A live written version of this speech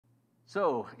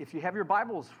So, if you have your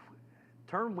Bibles,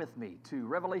 turn with me to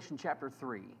Revelation chapter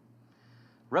 3.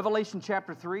 Revelation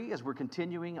chapter 3, as we're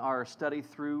continuing our study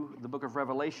through the book of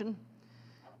Revelation,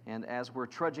 and as we're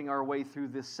trudging our way through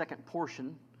this second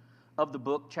portion of the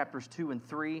book, chapters 2 and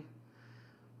 3,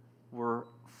 we're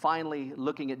finally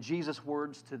looking at Jesus'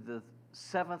 words to the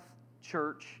seventh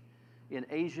church in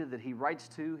Asia that he writes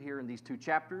to here in these two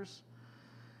chapters.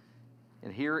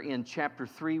 And here in chapter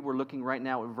 3, we're looking right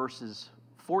now at verses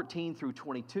 14 through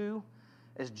 22,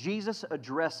 as Jesus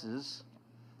addresses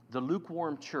the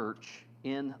lukewarm church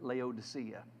in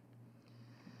Laodicea.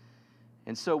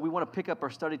 And so we want to pick up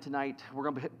our study tonight. We're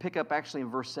going to pick up actually in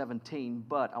verse 17,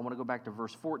 but I want to go back to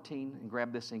verse 14 and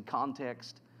grab this in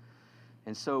context.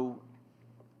 And so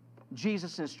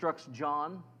Jesus instructs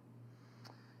John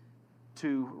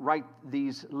to write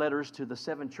these letters to the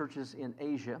seven churches in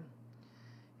Asia.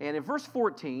 And in verse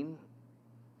 14,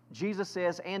 Jesus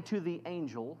says, "And to the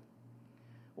angel,"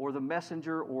 or the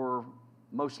messenger, or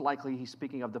most likely he's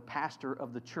speaking of the pastor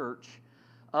of the church,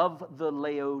 "of the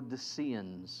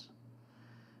Laodiceans."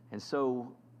 And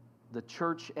so the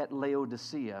church at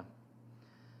Laodicea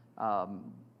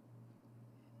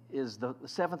is the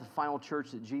seventh and final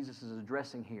church that Jesus is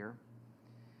addressing here.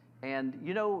 And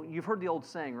you know, you've heard the old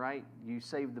saying, right? You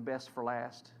saved the best for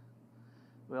last.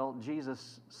 Well,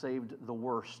 Jesus saved the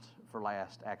worst for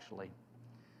last, actually.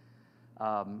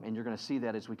 And you're going to see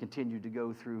that as we continue to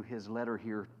go through his letter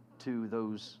here to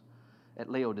those at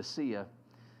Laodicea.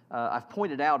 I've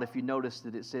pointed out, if you notice,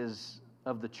 that it says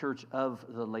of the church of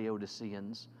the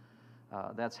Laodiceans.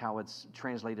 That's how it's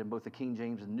translated in both the King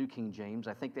James and the New King James.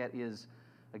 I think that is,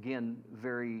 again,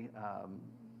 very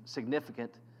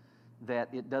significant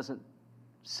that it doesn't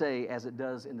say, as it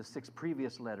does in the six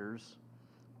previous letters,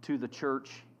 to the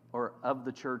church or of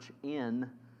the church in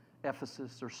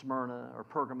Ephesus or Smyrna or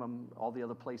Pergamum, all the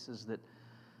other places that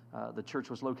the church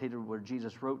was located where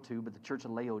Jesus wrote to, but the church of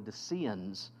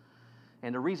Laodiceans.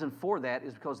 And the reason for that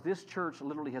is because this church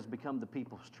literally has become the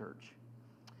people's church.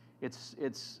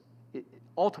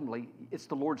 Ultimately, it's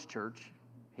the Lord's church.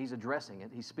 He's addressing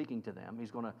it. He's speaking to them. He's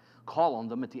going to call on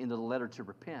them at the end of the letter to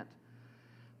repent.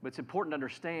 But it's important to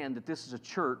understand that this is a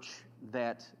church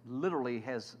that literally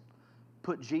has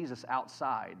put Jesus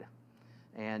outside.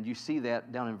 And you see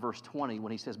that down in verse 20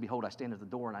 when he says, "Behold, I stand at the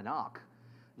door and I knock."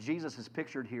 Jesus is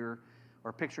pictured here,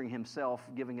 or picturing himself,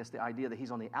 giving us the idea that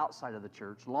he's on the outside of the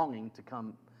church, longing to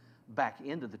come back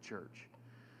into the church.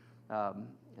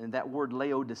 And that word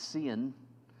Laodicean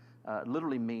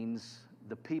literally means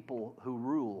the people who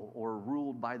rule, or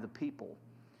ruled by the people.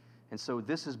 And so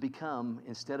this has become,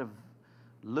 instead of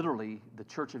literally the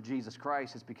church of Jesus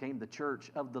Christ, it's became the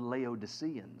church of the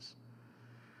Laodiceans.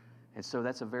 And so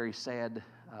that's a very sad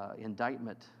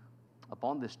indictment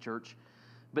upon this church.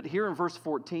 But here in verse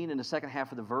 14, in the second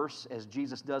half of the verse, as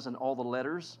Jesus does in all the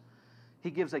letters, he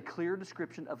gives a clear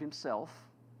description of himself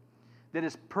that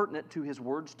is pertinent to his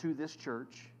words to this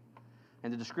church.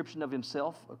 And the description of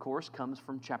himself, of course, comes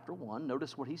from chapter 1.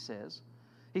 Notice what he says.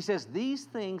 He says, "These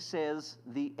things says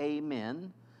the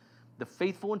Amen, the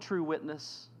faithful and true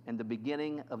witness, and the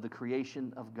beginning of the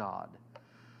creation of God."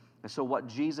 And so what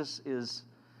Jesus is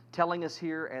telling us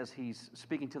here as he's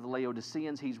speaking to the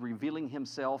Laodiceans, he's revealing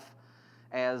himself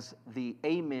as the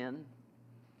Amen,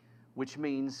 which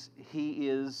means he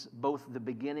is both the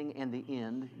beginning and the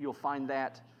end. You'll find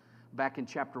that back in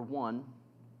chapter 1.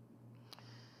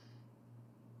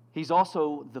 He's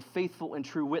also the faithful and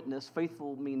true witness.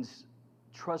 Faithful means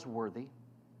trustworthy.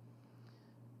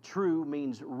 True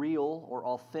means real or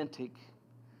authentic.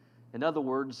 In other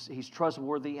words, he's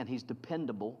trustworthy and he's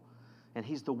dependable, and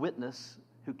he's the witness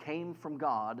who came from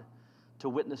God to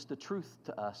witness the truth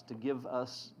to us, to give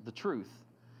us the truth.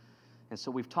 And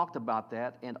so we've talked about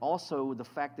that, and also the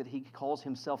fact that he calls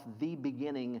himself the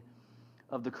beginning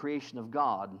of the creation of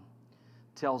God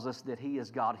tells us that he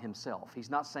is God himself. He's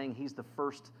not saying he's the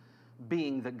first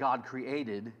being that God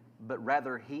created, but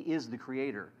rather he is the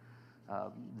creator.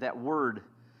 That word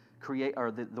create, or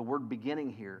the word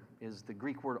beginning here, is the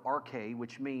Greek word arche,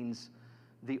 which means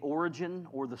the origin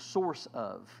or the source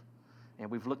of. And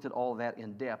we've looked at all of that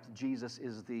in depth. Jesus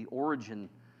is the origin.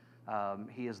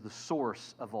 He is the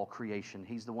source of all creation.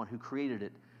 He's the one who created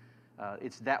it.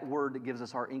 It's that word that gives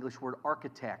us our English word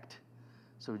architect.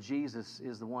 So Jesus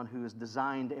is the one who has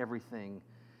designed everything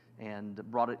and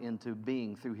brought it into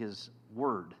being through his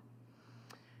word.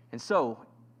 And so,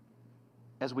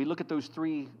 as we look at those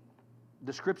three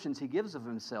descriptions he gives of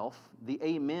himself, the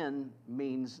Amen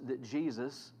means that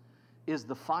Jesus is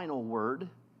the final word.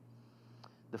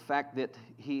 The fact that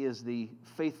he is the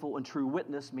faithful and true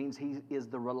witness means he is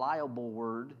the reliable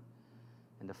word.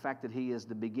 And the fact that he is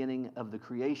the beginning of the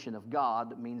creation of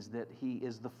God means that he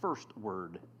is the first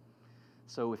word.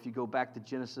 So if you go back to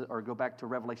Genesis or go back to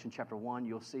Revelation chapter 1,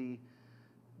 you'll see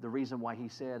the reason why he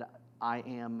said, I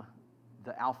am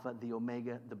the Alpha, the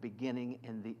Omega, the beginning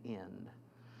and the end.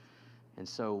 And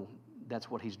so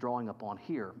that's what he's drawing upon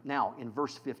here. Now, in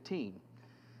verse 15,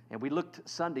 and we looked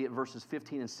Sunday at verses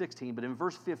 15 and 16, but in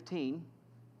verse 15,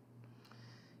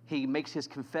 he makes his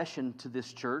confession to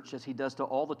this church, as he does to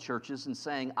all the churches, and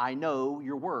saying, I know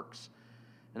your works.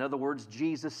 In other words,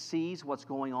 Jesus sees what's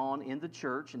going on in the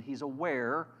church, and he's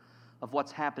aware of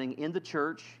what's happening in the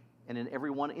church and in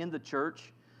everyone in the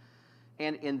church.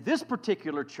 And in this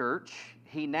particular church,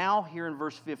 he now, here in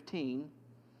verse 15,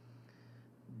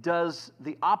 does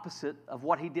the opposite of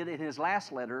what he did in his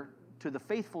last letter to the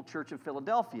faithful church in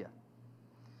Philadelphia.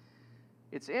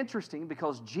 It's interesting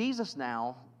because Jesus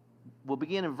now will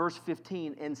begin in verse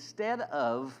 15, instead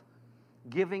of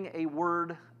giving a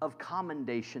word of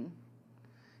commendation,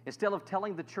 instead of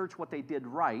telling the church what they did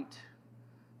right.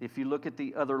 If you look at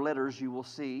the other letters, you will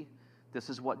see this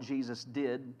is what Jesus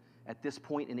did at this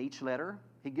point in each letter.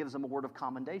 He gives them a word of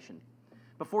commendation.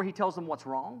 Before he tells them what's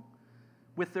wrong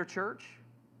with their church,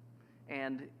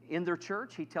 and in their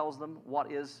church, he tells them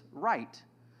what is right.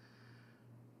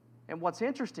 And what's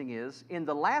interesting is, in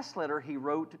the last letter he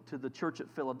wrote to the church at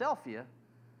Philadelphia,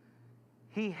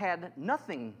 he had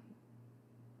nothing,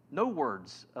 no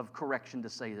words of correction to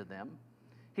say to them.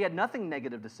 He had nothing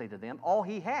negative to say to them. All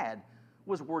he had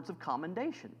was words of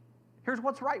commendation. Here's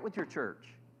what's right with your church.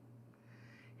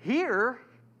 Here,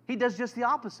 he does just the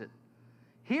opposite.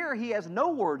 Here, he has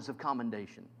no words of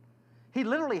commendation. He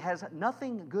literally has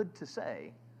nothing good to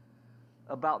say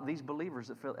about these believers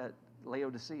at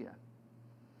Laodicea.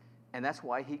 And that's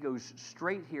why he goes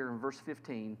straight here in verse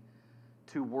 15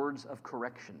 to words of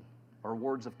correction or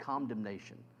words of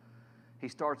condemnation. He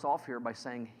starts off here by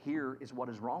saying, here is what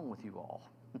is wrong with you all.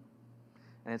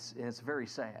 And it's very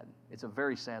sad. It's a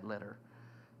very sad letter.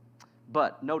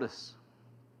 But notice,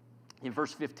 in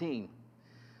verse 15,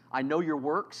 I know your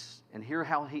works, and here's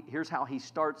how he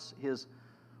starts his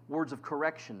words of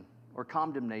correction or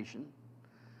condemnation,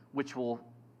 which will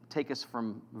take us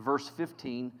from verse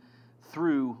 15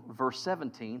 through verse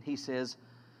 17. He says,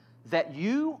 that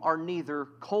you are neither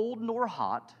cold nor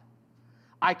hot.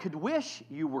 I could wish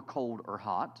you were cold or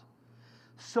hot.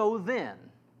 So then,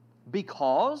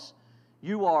 because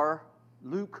you are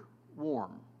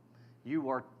lukewarm, you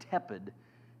are tepid,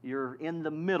 you're in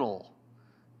the middle,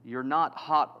 you're not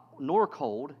hot nor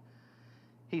cold,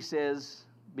 he says,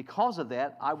 because of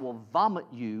that, I will vomit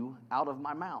you out of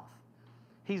my mouth.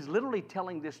 He's literally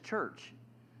telling this church,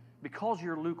 because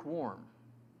you're lukewarm,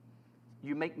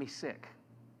 you make me sick.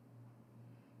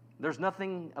 There's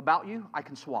nothing about you I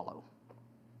can swallow.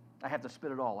 I have to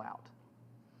spit it all out.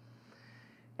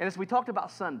 And as we talked about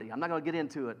Sunday, I'm not going to get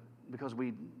into it because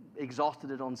we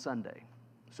exhausted it on Sunday.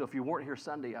 So if you weren't here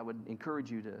Sunday, I would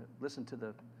encourage you to listen to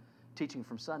the teaching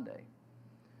from Sunday.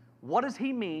 What does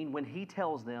he mean when he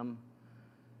tells them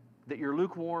that you're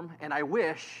lukewarm, and I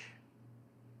wish,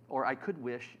 or I could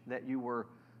wish, that you were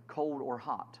cold or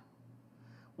hot?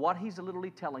 What he's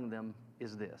literally telling them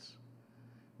is this: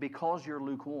 because you're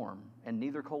lukewarm and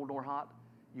neither cold nor hot,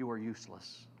 you are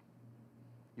useless.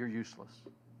 You're useless.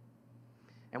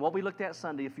 And what we looked at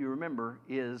Sunday, if you remember,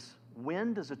 is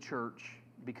when does a church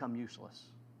become useless?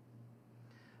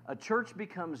 A church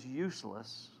becomes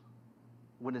useless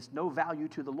when it's no value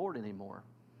to the Lord anymore.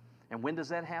 And when does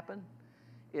that happen?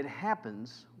 It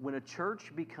happens when a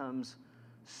church becomes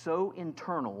so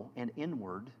internal and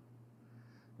inward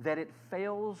that it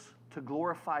fails to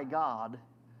glorify God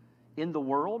in the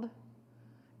world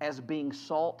as being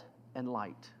salt and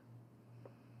light.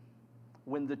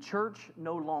 When the church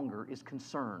no longer is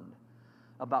concerned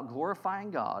about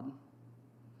glorifying God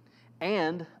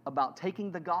and about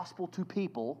taking the gospel to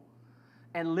people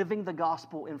and living the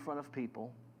gospel in front of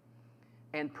people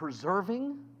and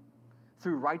preserving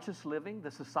through righteous living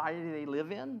the society they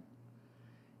live in,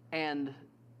 and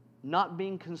not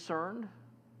being concerned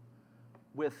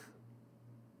with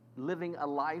living a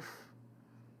life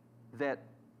that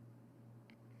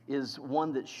is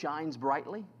one that shines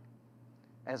brightly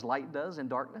as light does in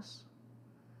darkness.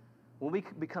 When we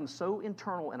become so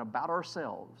internal and about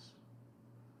ourselves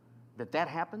that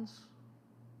happens,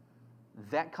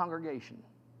 that congregation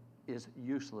is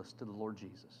useless to the Lord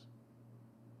Jesus.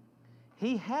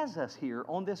 He has us here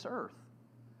on this earth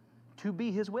to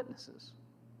be His witnesses.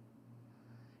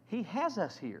 He has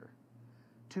us here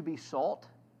to be salt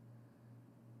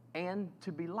and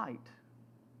to be light,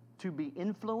 to be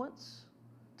influence,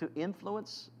 to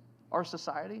influence our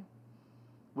society,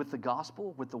 with the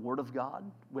gospel, with the Word of God,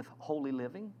 with holy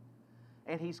living.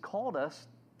 And He's called us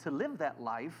to live that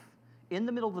life in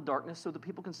the middle of the darkness so that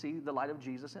people can see the light of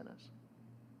Jesus in us.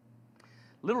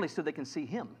 Literally so they can see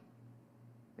Him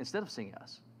instead of seeing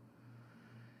us.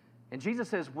 And Jesus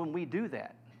says when we do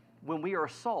that, when we are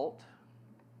salt,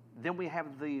 then we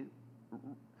have the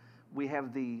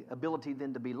ability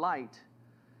then to be light.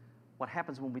 What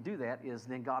happens when we do that is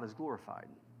then God is glorified.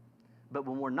 But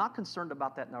when we're not concerned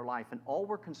about that in our life, and all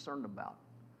we're concerned about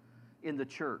in the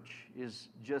church is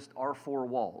just our four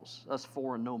walls, us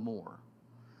four and no more,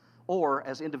 or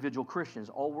as individual Christians,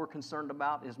 all we're concerned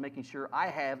about is making sure I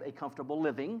have a comfortable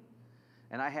living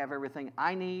and I have everything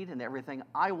I need and everything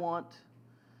I want,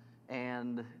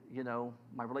 and,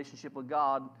 my relationship with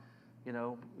God,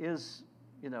 is,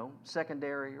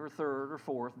 secondary or third or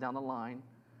fourth down the line,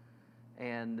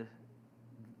 and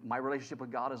my relationship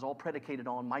with God is all predicated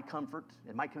on my comfort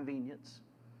and my convenience.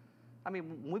 I mean,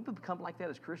 when we become like that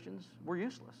as Christians, we're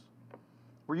useless.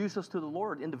 We're useless to the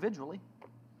Lord individually,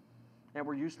 and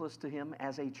we're useless to Him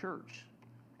as a church.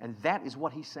 And that is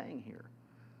what He's saying here.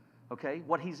 Okay?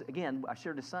 Again, I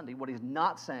shared this Sunday, what He's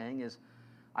not saying is,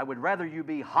 I would rather you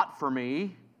be hot for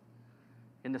me,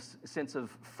 in the sense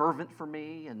of fervent for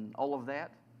me and all of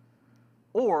that,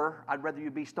 or I'd rather you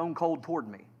be stone cold toward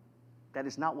me. That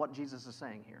is not what Jesus is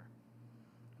saying here.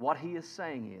 What He is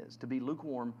saying is, to be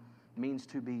lukewarm means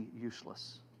to be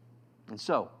useless. And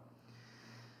so,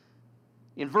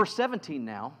 in verse 17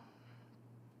 now,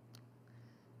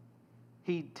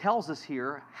 He tells us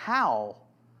here how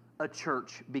a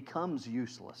church becomes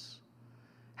useless.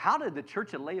 How did the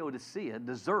church at Laodicea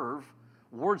deserve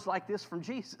words like this from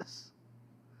Jesus?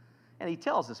 And He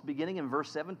tells us, beginning in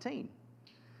verse 17.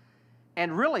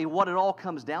 And really, what it all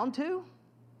comes down to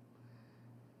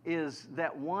is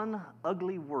that one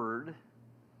ugly word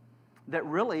that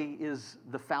really is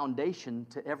the foundation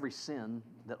to every sin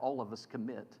that all of us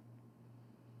commit.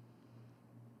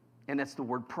 And that's the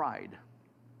word pride.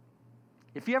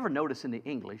 If you ever notice in the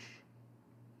English,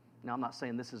 now I'm not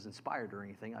saying this is inspired or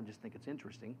anything, I just think it's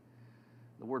interesting.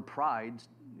 The word pride,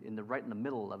 right in the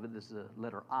middle of it is the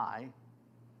letter I.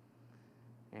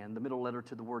 And the middle letter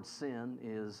to the word sin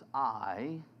is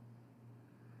I.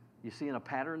 You see in a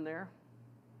pattern there?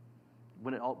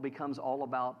 When it becomes all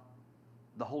about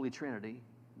the Holy Trinity,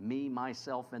 me,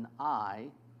 myself, and I,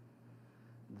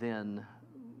 then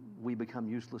we become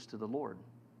useless to the Lord.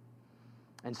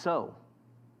 And so,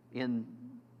 in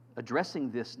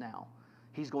addressing this now,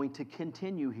 He's going to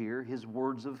continue here His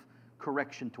words of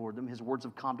correction toward them, His words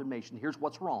of condemnation. Here's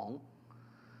what's wrong.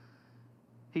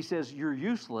 He says, you're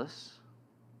useless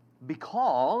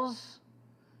because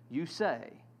you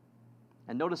say,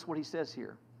 and notice what He says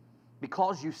here,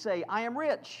 because you say, I am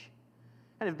rich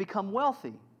and have become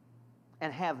wealthy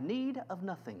and have need of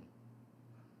nothing.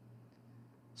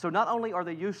 So not only are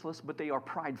they useless, but they are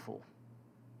prideful.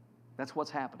 That's what's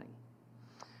happening.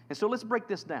 And so let's break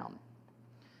this down.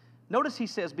 Notice He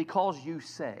says, because you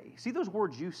say. See those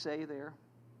words you say there?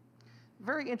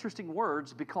 Very interesting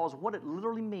words, because what it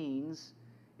literally means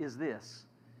is this.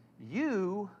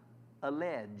 You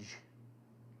allege.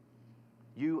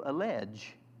 You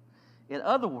allege. In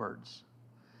other words,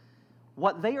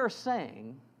 what they are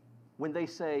saying when they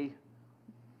say,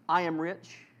 I am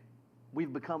rich,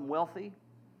 we've become wealthy,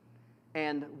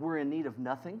 and we're in need of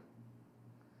nothing,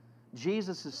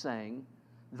 Jesus is saying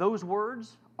those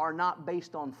words are not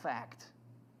based on fact,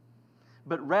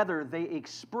 but rather they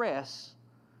express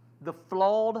the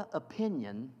flawed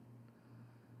opinion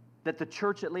that the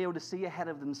church at Laodicea had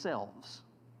of themselves.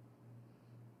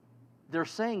 They're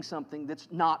saying something that's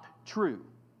not true.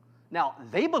 Now,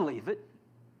 they believe it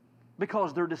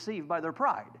because they're deceived by their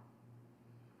pride.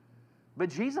 But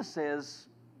Jesus says,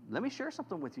 let me share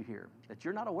something with you here that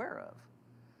you're not aware of.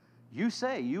 You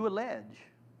say, you allege,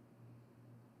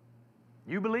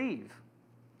 you believe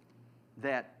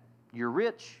that you're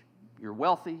rich, you're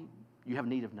wealthy, you have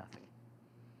need of nothing.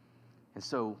 And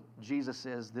so Jesus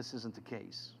says this isn't the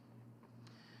case.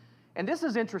 And this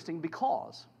is interesting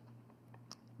because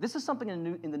this is something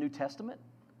in the New Testament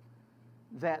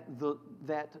that the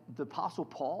Apostle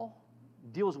Paul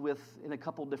deals with in a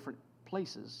couple different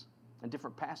places and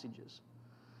different passages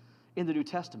in the New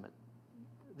Testament.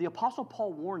 The Apostle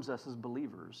Paul warns us as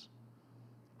believers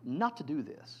not to do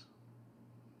this,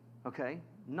 okay?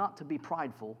 Not to be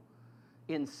prideful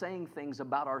in saying things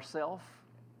about ourselves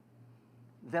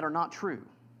that are not true,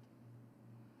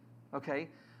 okay?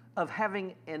 Of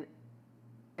having an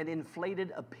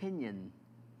inflated opinion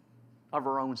of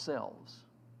our own selves.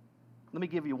 Let me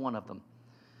give you one of them.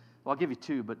 Well, I'll give you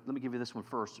two, but let me give you this one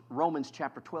first. Romans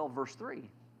chapter 12, verse 3.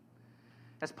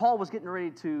 As Paul was getting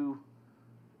ready to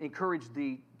encouraged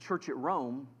the church at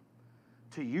Rome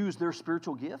to use their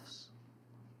spiritual gifts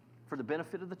for the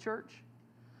benefit of the church?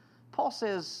 Paul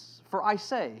says, "For I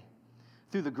say,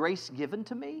 through the grace given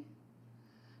to me,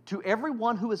 to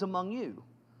everyone who is among you,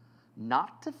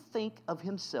 not to think of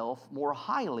himself more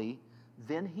highly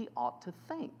than he ought to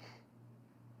think,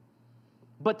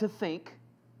 but to think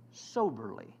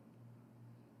soberly."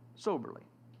 Soberly.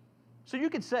 So you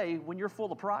could say, when you're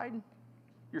full of pride,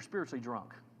 you're spiritually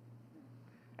drunk.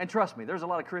 And trust me, there's a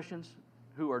lot of Christians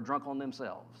who are drunk on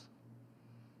themselves.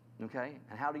 Okay?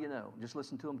 And how do you know? Just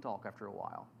listen to them talk after a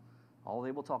while. All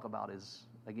they will talk about is,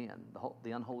 again,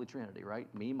 the unholy Trinity,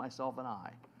 right? Me, myself, and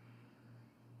I.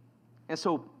 And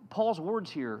so Paul's words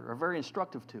here are very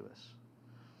instructive to us.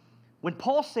 When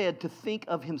Paul said to think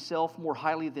of himself more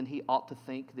highly than he ought to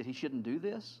think, that he shouldn't do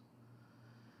this,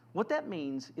 what that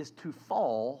means is to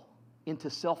fall into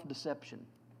self-deception.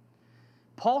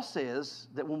 Paul says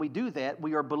that when we do that,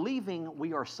 we are believing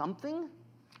we are something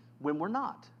when we're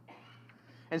not.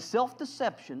 And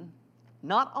self-deception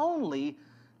not only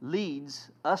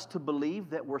leads us to believe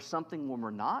that we're something when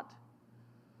we're not,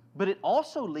 but it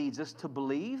also leads us to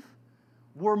believe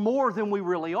we're more than we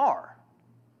really are.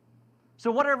 So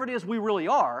whatever it is we really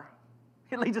are,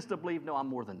 it leads us to believe, no, I'm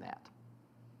more than that.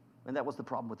 And that was the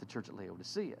problem with the church at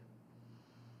Laodicea.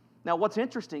 Now, what's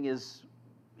interesting is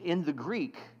in the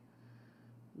Greek,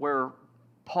 where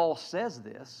Paul says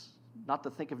this, not to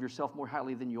think of yourself more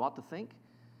highly than you ought to think,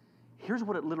 here's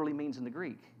what it literally means in the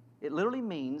Greek. It literally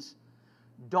means,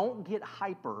 don't get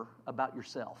hyper about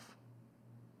yourself.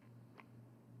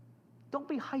 Don't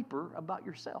be hyper about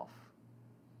yourself.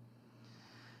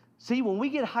 See, when we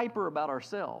get hyper about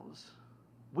ourselves,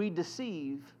 we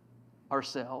deceive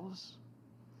ourselves,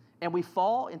 and we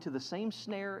fall into the same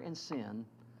snare and sin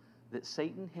that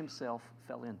Satan himself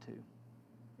fell into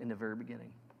in the very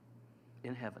beginning,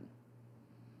 in heaven.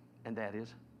 And that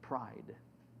is pride.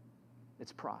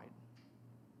 It's pride.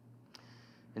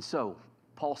 And so,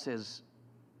 Paul says,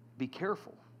 be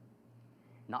careful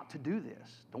not to do this.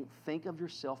 Don't think of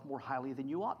yourself more highly than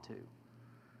you ought to.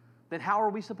 Then how are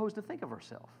we supposed to think of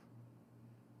ourselves?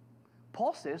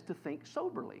 Paul says to think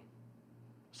soberly.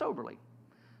 Soberly.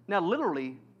 Now,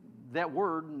 literally, that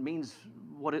word means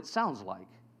what it sounds like.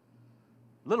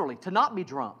 Literally, to not be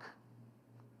drunk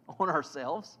on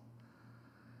ourselves.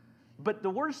 But the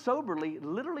word soberly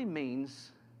literally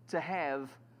means to have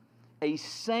a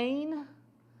sane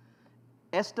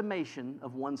estimation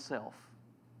of oneself.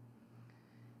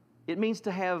 It means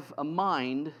to have a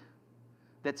mind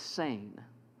that's sane.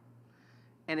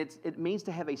 And it means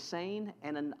to have a sane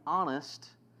and an honest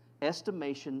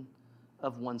estimation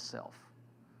of oneself.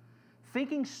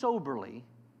 Thinking soberly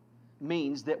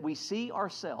means that we see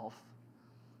ourselves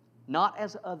not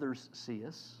as others see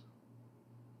us,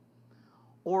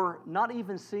 or not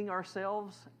even seeing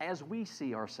ourselves as we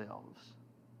see ourselves,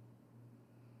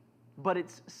 but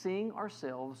it's seeing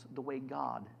ourselves the way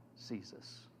God sees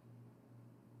us.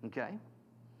 Okay?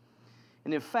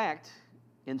 And in fact,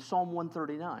 in Psalm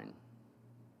 139,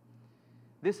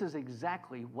 this is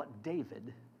exactly what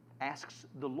David asks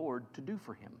the Lord to do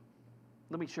for him.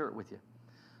 Let me share it with you.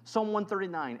 Psalm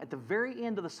 139, at the very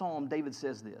end of the psalm, David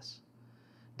says this.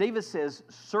 David says,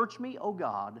 "Search me, O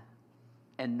God,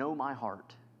 and know my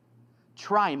heart.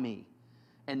 Try me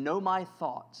and know my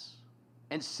thoughts,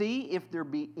 and see if there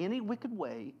be any wicked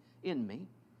way in me,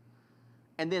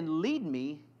 and then lead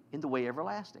me in the way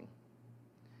everlasting."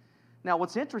 Now,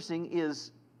 what's interesting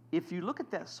is if you look at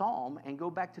that psalm and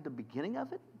go back to the beginning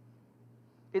of it,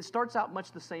 it starts out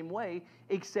much the same way,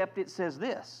 except it says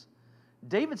this.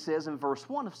 David says in verse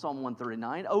 1 of Psalm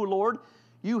 139, "O Lord,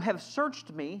 you have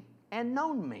searched me and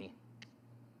known me."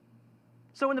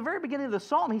 So in the very beginning of the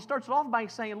psalm, he starts it off by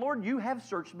saying, "Lord, you have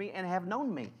searched me and have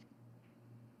known me."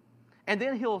 And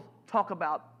then he'll talk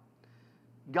about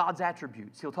God's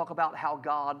attributes. He'll talk about how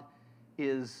God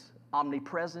is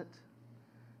omnipresent,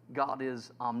 God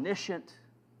is omniscient,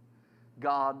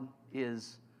 God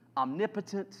is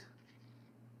omnipotent.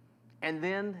 And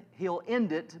then he'll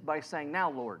end it by saying,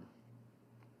 "Now, Lord,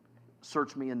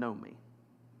 search me and know me.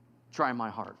 Try my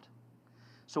heart."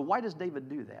 So why does David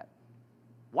do that?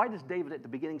 Why does David at the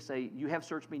beginning say, "You have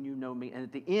searched me and you know me," and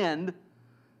at the end,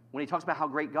 when he talks about how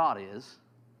great God is,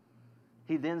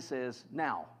 he then says,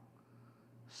 "Now,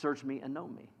 search me and know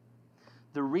me"?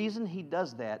 The reason he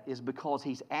does that is because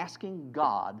he's asking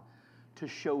God to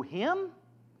show him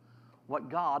what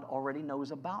God already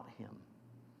knows about him.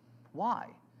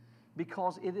 Why?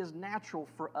 Because it is natural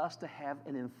for us to have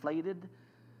an inflated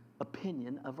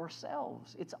opinion of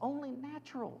ourselves. It's only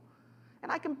natural.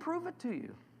 And I can prove it to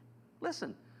you.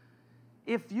 Listen,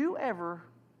 if you ever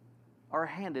are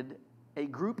handed a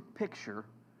group picture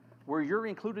where you're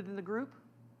included in the group,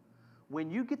 when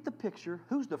you get the picture,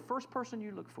 who's the first person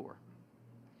you look for?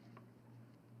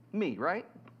 Me, right?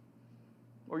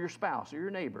 Or your spouse or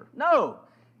your neighbor. No,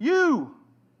 you.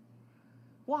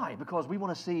 Why? Because we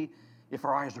want to see if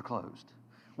our eyes are closed.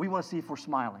 We want to see if we're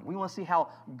smiling. We want to see how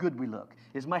good we look.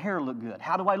 Does my hair look good?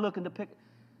 How do I look in the picture?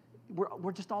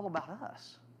 We're just all about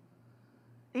us.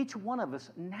 Each one of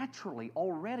us naturally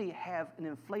already have an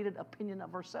inflated opinion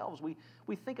of ourselves.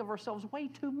 We think of ourselves way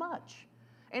too much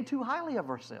and too highly of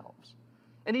ourselves,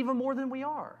 and even more than we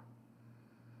are.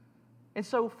 And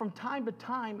so from time to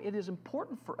time, it is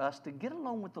important for us to get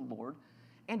alone with the Lord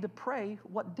and to pray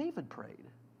what David prayed.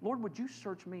 Lord, would you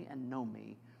search me and know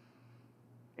me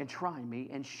and try me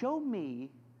and show me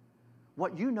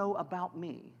what you know about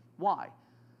me. Why?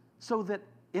 So that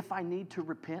if I need to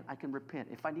repent, I can repent.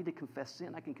 If I need to confess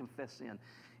sin, I can confess sin.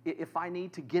 If I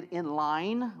need to get in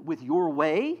line with your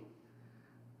way,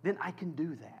 then I can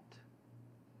do that.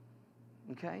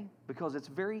 Okay? Because it's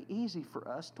very easy for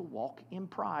us to walk in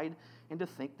pride and to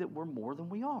think that we're more than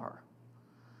we are.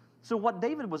 So what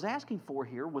David was asking for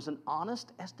here was an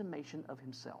honest estimation of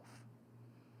himself.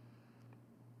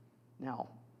 Now,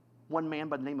 one man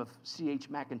by the name of C.H.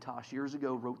 Mackintosh years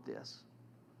ago wrote this.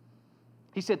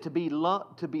 He said, to be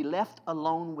left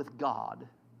alone with God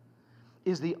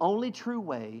is the only true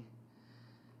way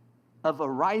of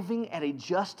arriving at a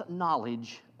just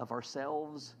knowledge of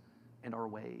ourselves and our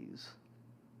ways.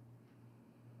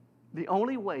 The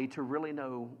only way to really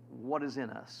know what is in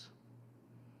us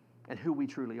and who we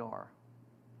truly are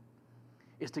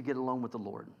is to get alone with the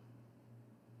Lord.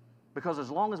 Because as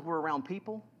long as we're around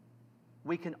people,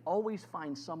 we can always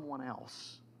find someone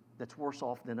else that's worse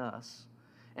off than us.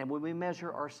 And when we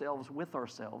measure ourselves,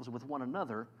 with one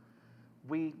another,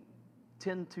 we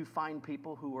tend to find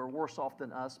people who are worse off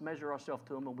than us, measure ourselves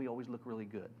to them, and we always look really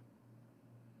good.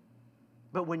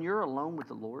 But when you're alone with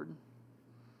the Lord,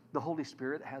 the Holy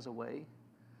Spirit has a way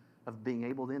of being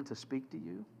able then to speak to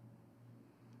you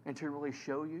and to really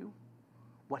show you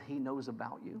what He knows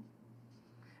about you.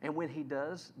 And when He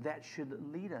does, that should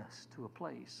lead us to a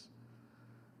place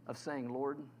of saying,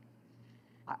 Lord,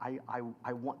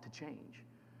 I want to change.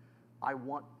 I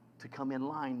want to come in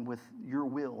line with your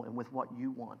will and with what you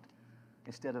want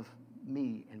instead of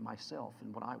me and myself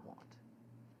and what I want,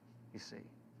 you see.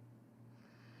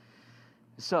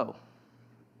 So,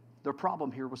 the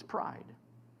problem here was pride.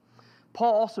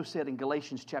 Paul also said in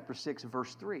Galatians chapter 6,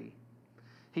 verse 3,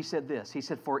 he said this. He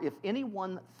said, for if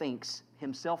anyone thinks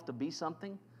himself to be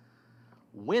something,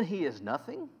 when he is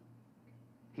nothing,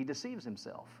 he deceives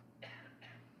himself.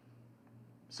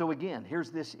 So again,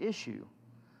 here's this issue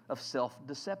of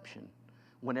self-deception.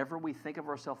 Whenever we think of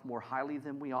ourselves more highly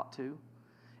than we ought to,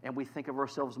 and we think of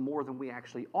ourselves more than we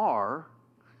actually are,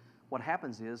 what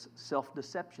happens is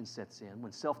self-deception sets in.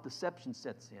 When self-deception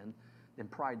sets in, then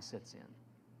pride sets in.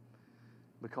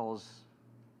 Because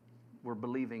we're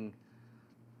believing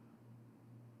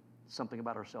something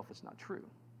about ourselves that's not true.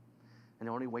 And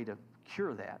the only way to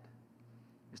cure that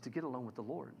is to get alone with the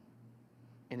Lord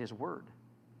in His Word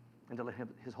and to let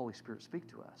His Holy Spirit speak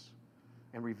to us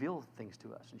and reveal things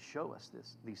to us and show us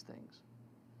these things.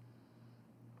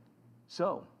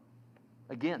 So,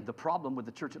 again, the problem with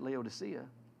the church at Laodicea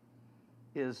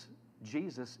is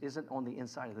Jesus isn't on the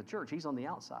inside of the church. He's on the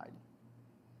outside.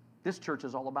 This church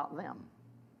is all about them.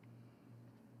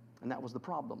 And that was the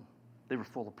problem. They were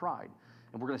full of pride.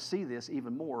 And we're going to see this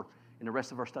even more in the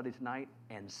rest of our study tonight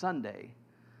and Sunday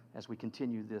as we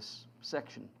continue this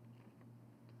section.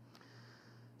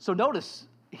 So notice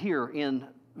here in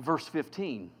verse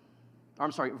 17,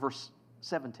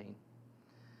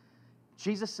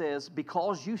 Jesus says,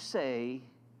 because you say,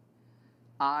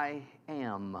 I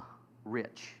am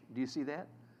rich. Do you see that?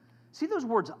 See those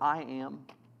words, I am?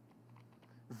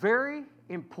 Very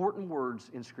important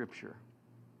words in Scripture.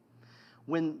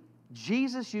 When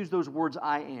Jesus used those words,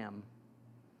 I am,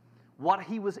 what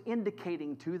He was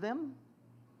indicating to them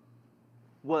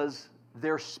was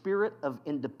their spirit of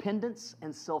independence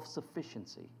and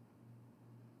self-sufficiency.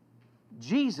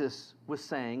 Jesus was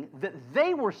saying that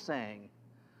they were saying,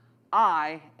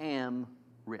 I am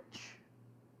rich. Do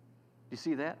you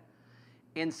see that?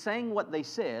 In saying what they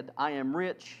said, I am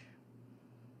rich,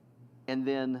 and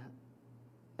then,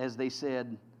 as they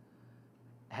said,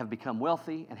 have become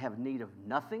wealthy and have need of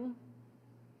nothing,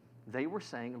 they were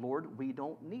saying, Lord, we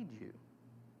don't need you.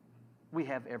 We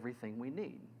have everything we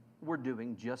need. We're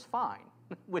doing just fine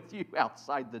with you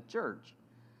outside the church.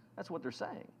 That's what they're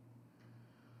saying.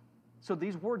 So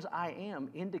these words, I am,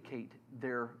 indicate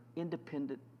their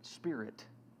independent spirit.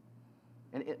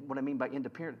 And what I mean by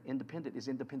independent is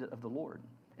independent of the Lord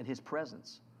and His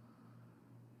presence.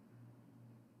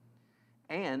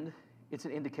 and it's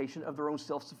an indication of their own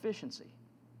self-sufficiency.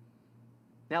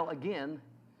 Now, again,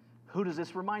 who does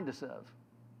this remind us of?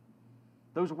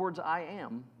 Those words, I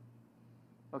am,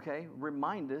 okay,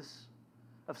 remind us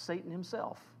of Satan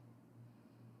himself.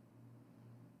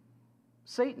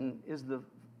 Satan is the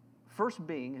first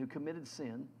being who committed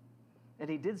sin, and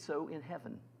he did so in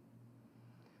heaven.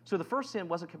 So the first sin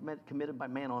wasn't committed by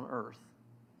man on earth.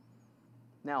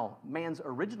 Now, man's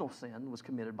original sin was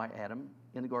committed by Adam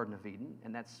in the Garden of Eden,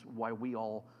 and that's why we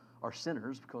all are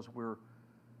sinners, because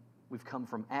we've come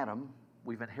from Adam.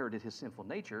 We've inherited his sinful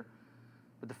nature.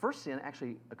 But the first sin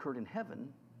actually occurred in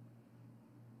heaven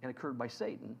and occurred by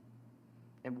Satan.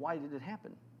 And why did it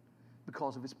happen?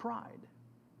 Because of his pride.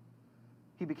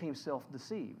 He became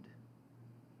self-deceived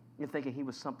in thinking he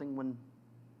was something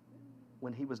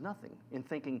when he was nothing, in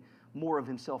thinking more of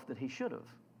himself than he should have.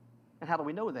 And how do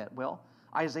we know that? Well,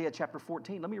 Isaiah chapter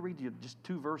 14. Let me read you just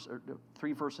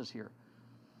 3 verses here.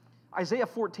 Isaiah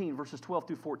 14, verses 12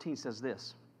 through 14 says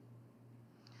this.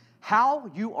 How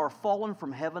you are fallen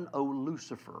from heaven, O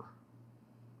Lucifer,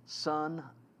 son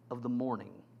of the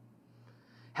morning.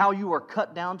 How you are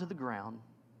cut down to the ground,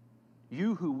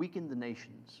 you who weaken the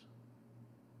nations.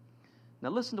 Now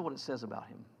listen to what it says about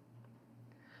him.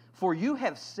 For you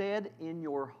have said in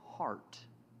your heart,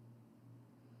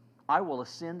 I will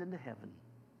ascend into heaven.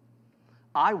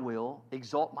 I will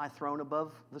exalt my throne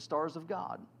above the stars of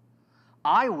God.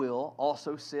 I will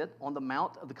also sit on the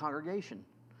mount of the congregation,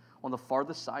 on the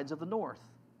farthest sides of the north.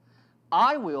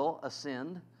 I will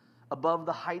ascend above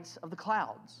the heights of the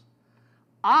clouds.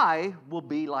 I will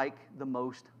be like the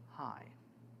Most High.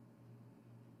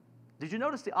 Did you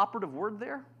notice the operative word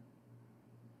there?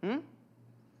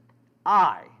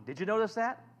 I. Did you notice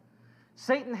that?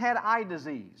 Satan had eye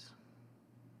disease.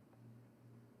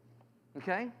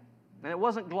 Okay? And it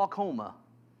wasn't glaucoma,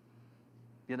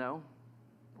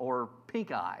 or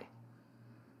pink eye.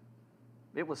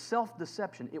 It was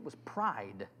self-deception. It was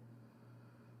pride.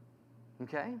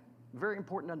 Okay? Very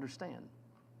important to understand.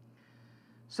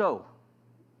 So,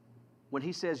 when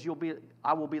he says,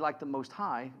 I will be like the Most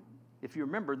High, if you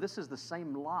remember, this is the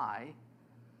same lie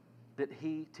that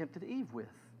he tempted Eve with.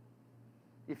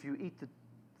 If you eat the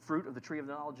fruit of the tree of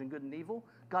the knowledge of good and evil,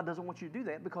 God doesn't want you to do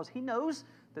that because he knows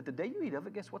that the day you eat of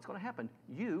it, guess what's going to happen?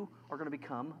 You are going to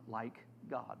become like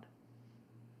God.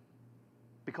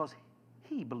 Because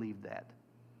he believed that.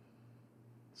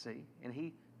 See? And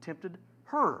he tempted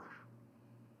her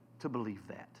to believe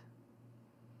that.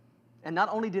 And not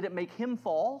only did it make him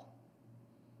fall,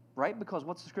 right? Because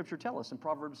what's the scripture tell us in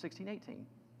Proverbs 16:18?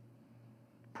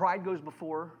 Pride goes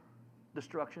before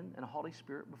destruction and a haughty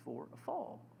spirit before a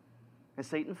fall. And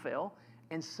Satan fell,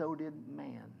 and so did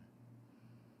man.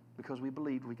 Because we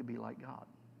believed we could be like God.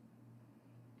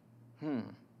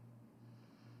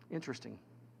 Interesting.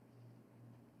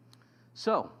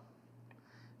 So,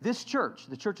 this church,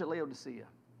 the church at Laodicea,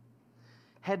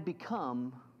 had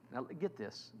become, now get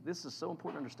this is so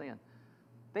important to understand,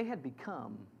 they had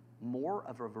become more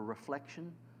of a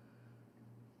reflection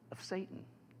of Satan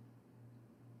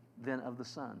than of the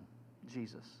Son,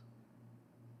 Jesus.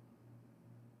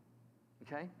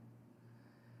 Okay?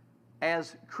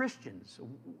 As Christians,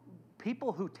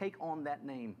 people who take on that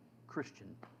name, Christian,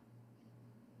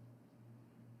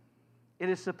 it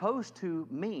is supposed to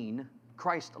mean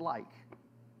Christ-like.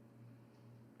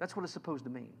 That's what it's supposed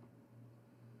to mean.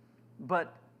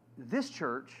 But this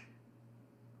church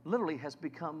literally has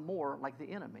become more like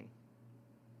the enemy,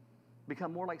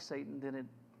 become more like Satan than it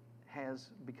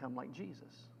has become like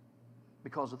Jesus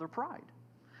because of their pride.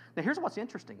 Now here's what's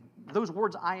interesting. Those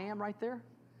words I am right there,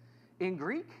 in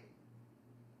Greek,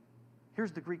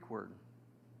 here's the Greek word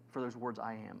for those words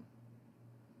I am.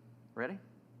 Ready?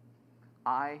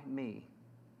 I, me.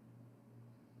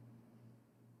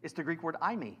 It's the Greek word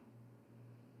I, me.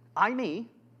 I, me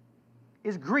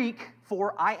is Greek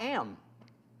for I am.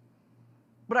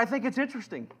 But I think it's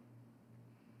interesting.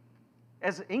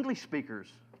 As English speakers,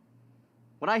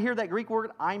 when I hear that Greek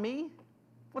word I, me,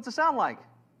 what's it sound like?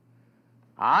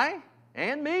 I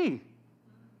and me.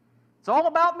 It's all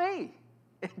about me.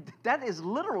 That is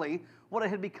literally what it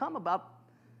had become about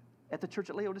at the church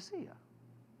at Laodicea.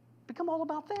 Become all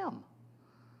about them.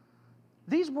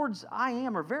 These words I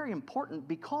am are very important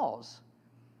because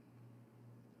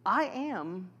I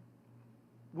am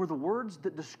were the words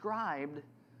that described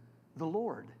the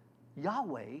Lord,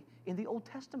 Yahweh, in the Old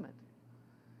Testament.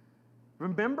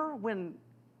 Remember when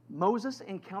Moses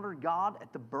encountered God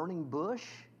at the burning bush?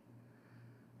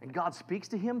 And God speaks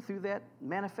to him through that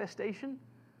manifestation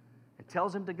and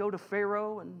tells him to go to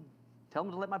Pharaoh and tell him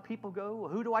to let my people go. Well,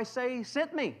 who do I say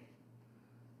sent me?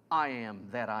 I am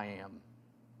that I am.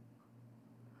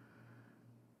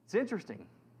 It's interesting.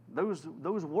 Those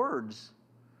words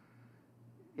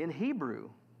in Hebrew,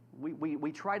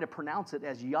 we try to pronounce it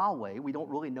as Yahweh. We don't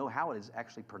really know how it is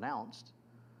actually pronounced.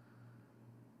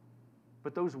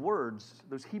 But those words,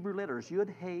 those Hebrew letters,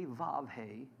 Yud, He, Vav,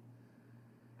 He,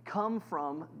 come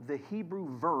from the Hebrew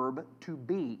verb to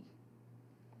be.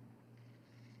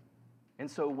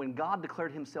 And so when God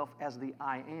declared himself as the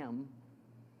I am,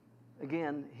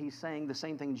 again, he's saying the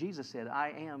same thing Jesus said. I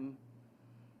am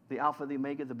the Alpha, the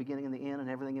Omega, the beginning and the end, and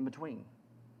everything in between.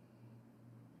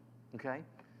 Okay?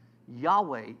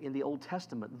 Yahweh in the Old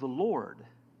Testament, the Lord,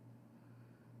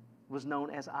 was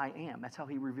known as I am. That's how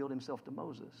he revealed himself to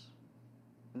Moses.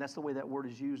 And that's the way that word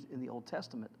is used in the Old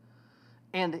Testament.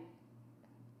 And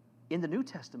in the New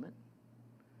Testament,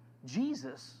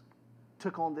 Jesus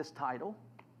took on this title.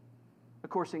 Of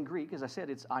course, in Greek, as I said,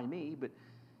 it's I, me, but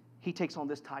he takes on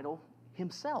this title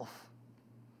himself.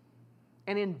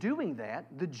 And in doing that,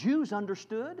 the Jews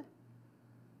understood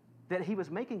that he was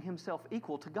making himself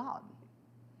equal to God,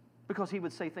 because he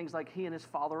would say things like he and his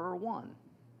Father are one.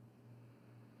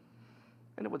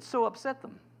 And it would so upset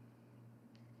them.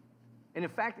 And in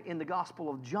fact, in the Gospel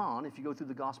of John, if you go through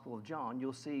the Gospel of John,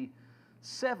 you'll see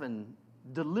 7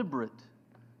 deliberate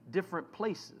different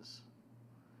places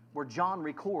where John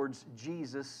records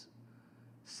Jesus'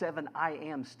 7 I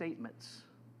am statements,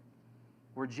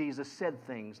 where Jesus said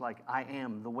things like, I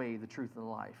am the way, the truth, and the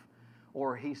life.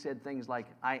 Or he said things like,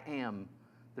 I am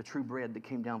the true bread that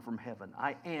came down from heaven.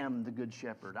 I am the good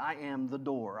shepherd. I am the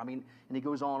door. I mean, and he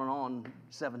goes on and on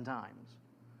 7 times.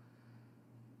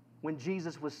 When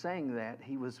Jesus was saying that,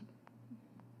 he was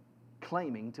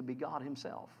claiming to be God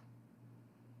himself.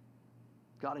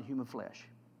 God in human flesh.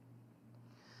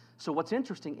 So what's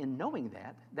interesting in knowing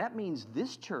that, that means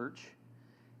this church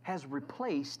has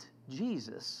replaced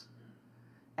Jesus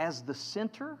as the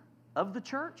center of the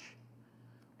church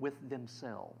with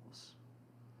themselves.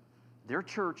 Their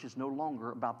church is no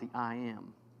longer about the I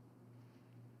am.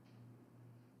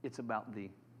 It's about the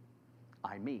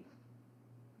I me,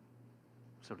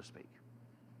 so to speak.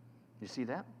 You see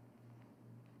that?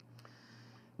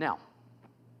 Now,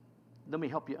 let me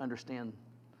help you understand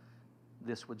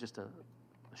this with just a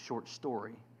short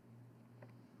story.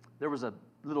 There was a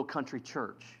little country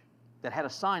church that had a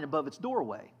sign above its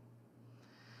doorway.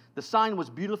 The sign was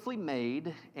beautifully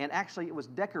made, and actually it was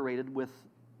decorated with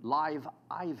live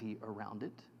ivy around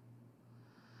it.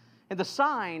 And the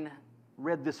sign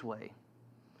read this way.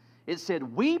 It said,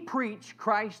 "We preach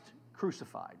Christ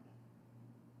crucified."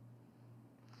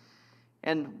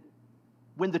 And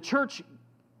when the church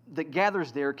that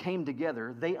gathers there came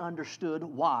together, they understood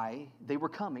why they were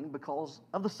coming, because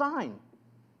of the sign.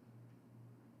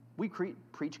 We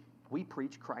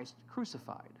preach Christ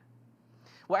crucified.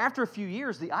 Well, after a few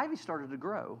years, the ivy started to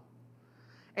grow.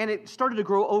 And it started to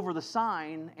grow over the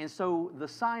sign, and so the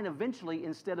sign eventually,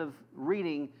 instead of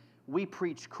reading, "We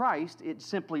preach Christ," it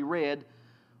simply read,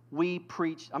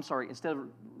 instead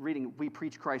of reading, "We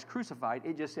preach Christ crucified,"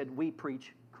 it just said, "We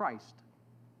preach Christ."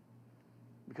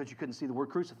 Because you couldn't see the word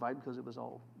crucified because it was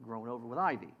all grown over with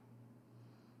ivy.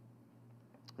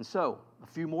 And so, a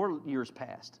few more years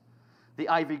passed. The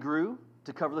ivy grew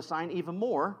to cover the sign even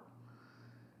more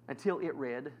until it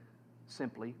read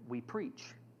simply, "We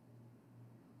preach."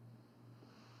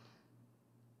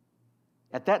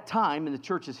 At that time in the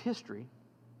church's history,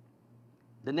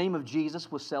 the name of Jesus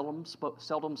was seldom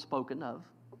spoken of.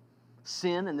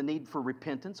 Sin and the need for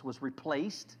repentance was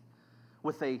replaced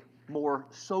with a more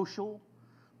social,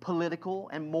 political,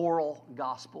 and moral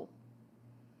gospel.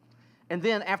 And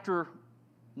then after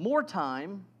more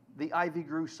time, the ivy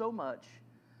grew so much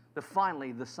that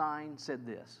finally the sign said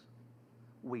this,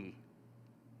 "We."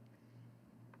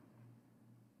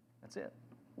 That's it.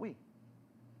 We.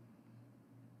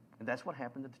 And that's what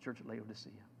happened at the church at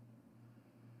Laodicea.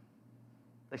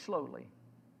 They slowly,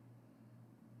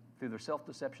 through their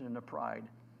self-deception and their pride,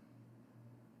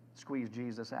 squeezed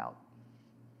Jesus out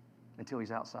until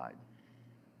he's outside.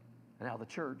 And now the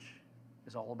church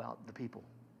is all about the people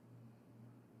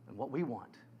and what we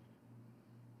want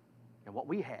and what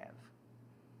we have.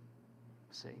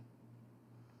 See?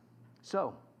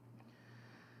 So,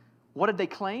 what did they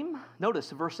claim? Notice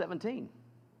verse 17.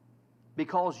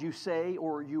 "Because you say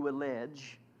or you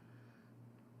allege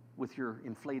with your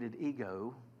inflated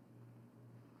ego,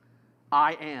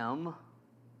 I am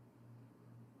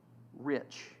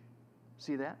rich."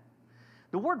 See that?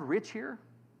 The word rich here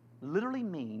literally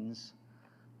means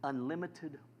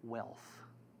unlimited wealth.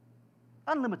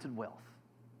 Unlimited wealth.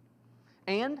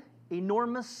 And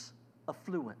enormous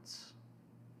affluence.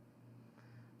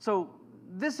 So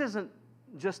this isn't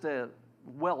just a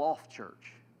well-off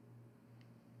church.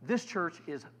 This church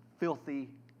is filthy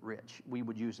rich, we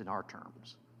would use in our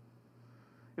terms.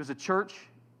 It was a church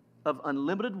of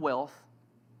unlimited wealth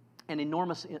and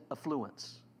enormous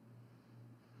affluence.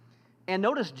 And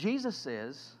notice Jesus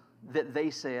says that they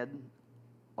said,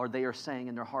 or they are saying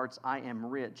in their hearts, I am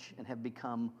rich and have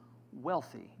become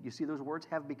wealthy. You see those words,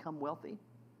 have become wealthy?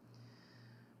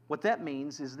 What that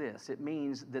means is this. It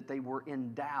means that they were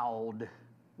endowed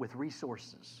with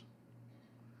resources.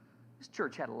 This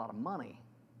church had a lot of money.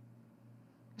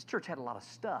 This church had a lot of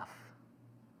stuff.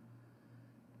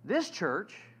 This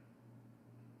church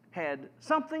had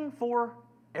something for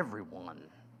everyone.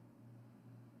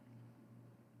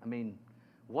 I mean,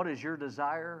 what is your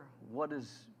desire? What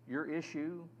is your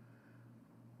issue?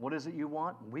 What is it you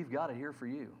want? We've got it here for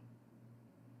you.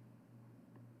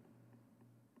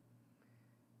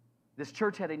 This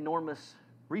church had enormous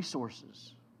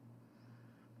resources.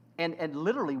 And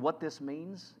literally what this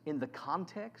means in the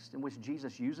context in which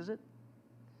Jesus uses it,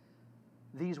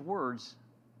 these words,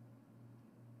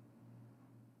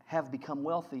 have become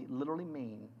wealthy, literally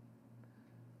mean,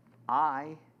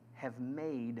 I have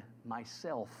made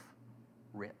myself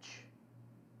rich.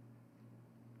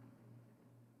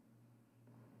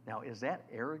 Now, is that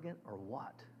arrogant or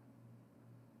what?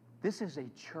 This is a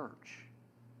church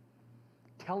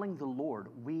telling the Lord,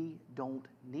 we don't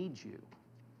need you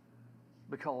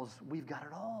because we've got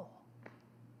it all.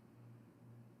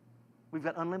 We've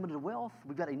got unlimited wealth.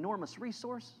 We've got enormous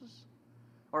resources.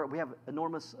 Or we have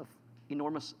enormous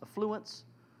affluence.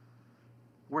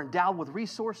 We're endowed with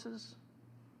resources.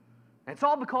 And it's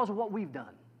all because of what we've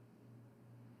done.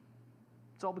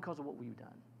 It's all because of what we've done.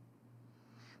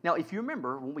 Now, if you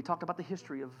remember, when we talked about the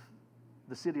history of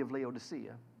the city of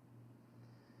Laodicea,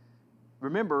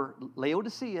 remember,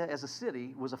 Laodicea as a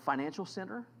city was a financial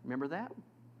center. Remember that?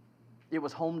 It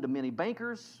was home to many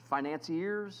bankers,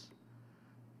 financiers,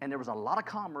 and there was a lot of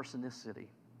commerce in this city.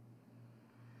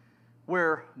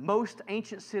 Where most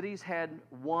ancient cities had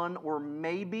one or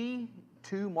maybe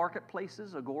two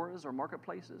marketplaces, agoras or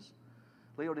marketplaces,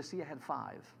 Laodicea had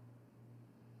 5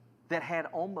 that had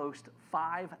almost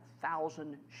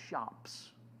 5,000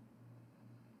 shops.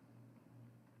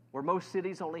 Where most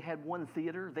cities only had 1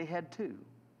 theater, they had 2.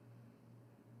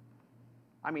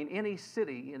 I mean, any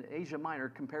city in Asia Minor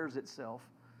compares itself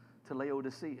to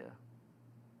Laodicea,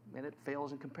 and it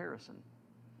fails in comparison.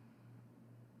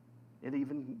 It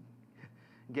even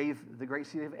gave the great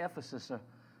city of Ephesus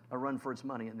a run for its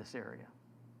money in this area.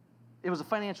 It was a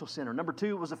financial center. Number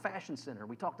 2, it was a fashion center.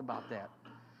 We talked about that.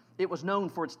 It was known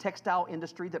for its textile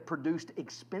industry that produced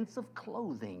expensive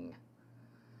clothing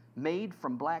made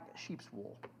from black sheep's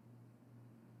wool.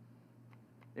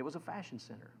 It was a fashion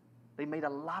center. They made a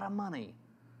lot of money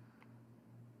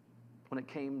when it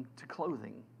came to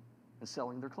clothing and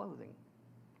selling their clothing.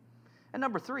 And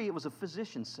number 3, it was a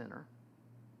physician center.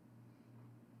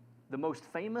 The most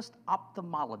famous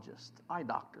ophthalmologist, eye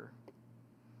doctor,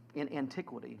 in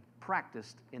antiquity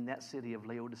practiced in that city of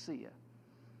Laodicea.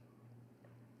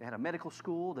 They had a medical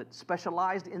school that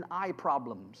specialized in eye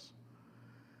problems.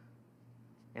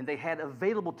 And they had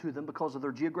available to them, because of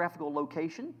their geographical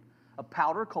location, a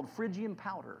powder called Phrygian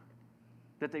powder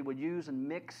that they would use and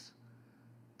mix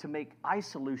to make eye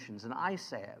solutions and eye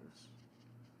salves.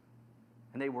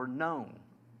 And they were known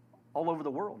all over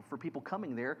the world for people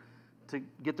coming there to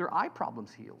get their eye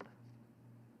problems healed.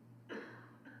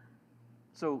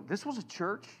 So this was a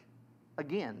church,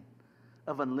 again,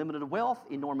 of unlimited wealth,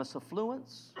 enormous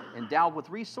affluence, endowed with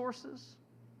resources.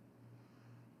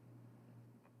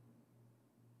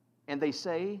 And they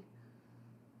say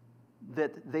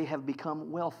that they have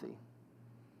become wealthy.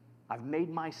 I've made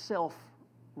myself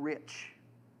rich.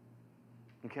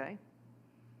 Okay?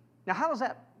 Now, how does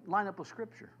that line up with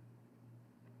Scripture?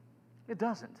 It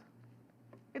doesn't.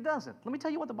 It doesn't. Let me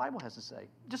tell you what the Bible has to say.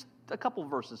 Just a couple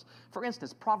verses. For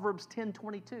instance, Proverbs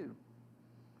 10:22.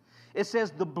 It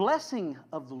says, the blessing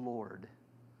of the Lord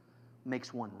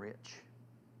makes one rich.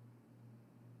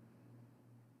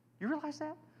 You realize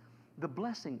that? The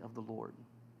blessing of the Lord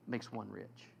makes one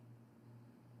rich.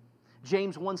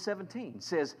 James 1:17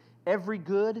 says, every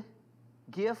good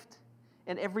gift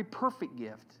and every perfect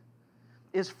gift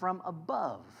is from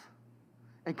above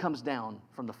and comes down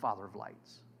from the Father of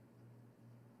lights.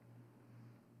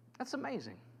 That's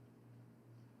amazing.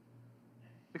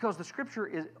 Because the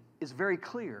Scripture is very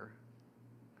clear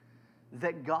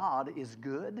that God is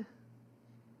good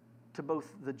to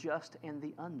both the just and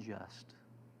the unjust.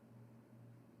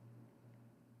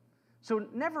 So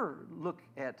never look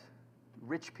at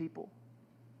rich people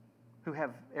who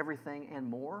have everything and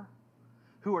more,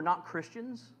 who are not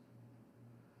Christians,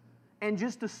 and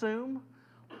just assume,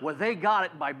 well, they got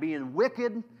it by being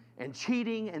wicked and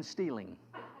cheating and stealing.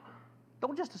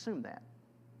 Don't just assume that.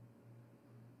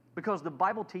 Because the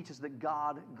Bible teaches that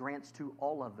God grants to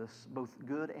all of us, both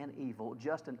good and evil,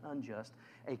 just and unjust,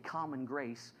 a common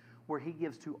grace where He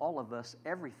gives to all of us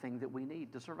everything that we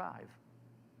need to survive,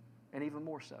 and even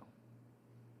more so.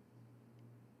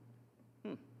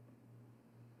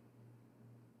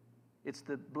 It's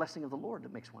the blessing of the Lord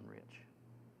that makes one rich.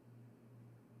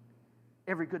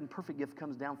 Every good and perfect gift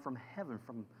comes down from heaven,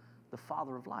 from the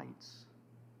Father of lights.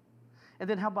 And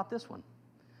then how about this one?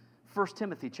 1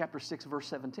 Timothy chapter 6, verse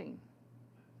 17.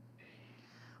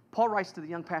 Paul writes to the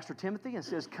young pastor Timothy and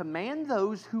says, "Command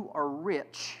those who are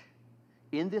rich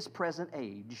in this present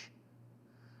age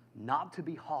not to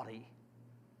be haughty."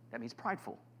 That means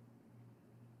prideful.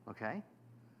 Okay?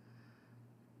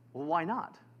 Well, why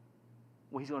not?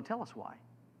 Well, he's going to tell us why.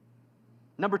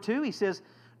 Number 2, he says,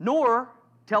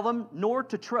 tell them, nor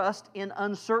to trust in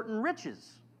uncertain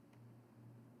riches.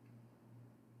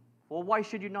 Well, why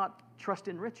should you not trust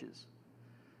in riches?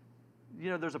 You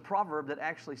know, there's a proverb that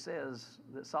actually says,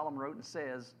 that Solomon wrote and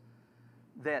says,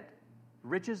 that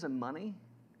riches and money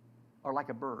are like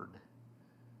a bird.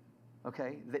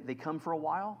 Okay? They come for a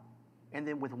while, and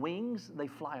then with wings, they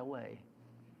fly away.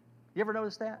 You ever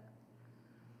notice that?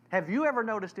 Have you ever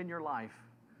noticed in your life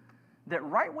that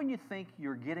right when you think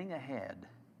you're getting ahead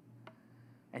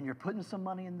and you're putting some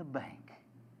money in the bank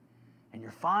and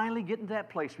you're finally getting to that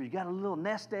place where you got a little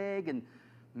nest egg and,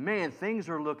 man, things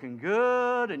are looking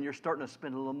good and you're starting to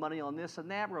spend a little money on this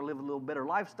and that, we're going to live a little better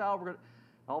lifestyle,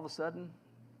 all of a sudden,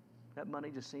 that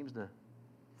money just seems to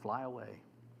fly away.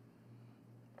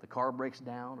 The car breaks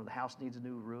down, or the house needs a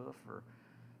new roof,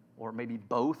 or maybe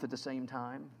both at the same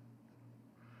time.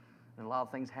 And a lot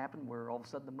of things happen where all of a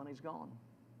sudden the money's gone.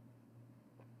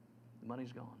 The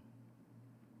money's gone.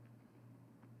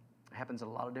 It happens in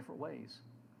a lot of different ways.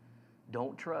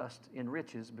 Don't trust in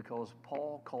riches because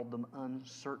Paul called them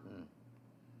uncertain.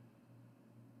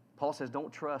 Paul says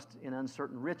don't trust in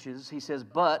uncertain riches. He says,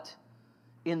 but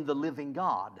in the living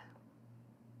God,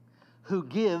 who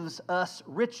gives us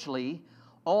richly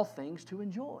all things to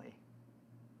enjoy.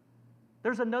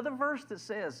 There's another verse that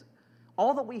says,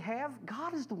 all that we have,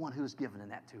 God is the one who has given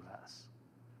that to us.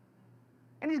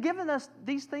 And He's given us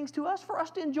these things to us for us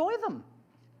to enjoy them.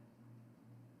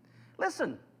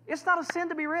 Listen, it's not a sin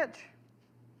to be rich.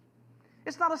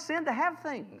 It's not a sin to have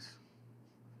things.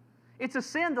 It's a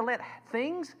sin to let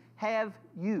things have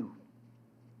you.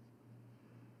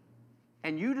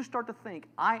 And you just start to think,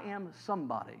 I am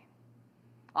somebody.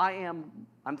 I'm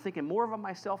thinking more of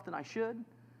myself than I should.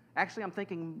 Actually, I'm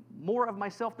thinking more of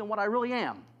myself than what I really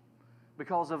am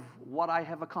because of what I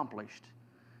have accomplished,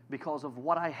 because of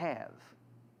what I have.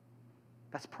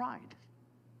 That's pride.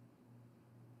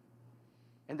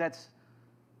 And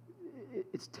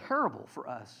it's terrible for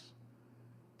us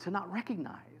to not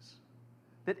recognize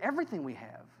that everything we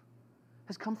have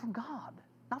has come from God,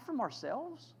 not from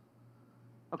ourselves.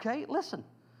 Okay, listen.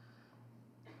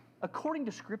 According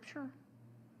to Scripture,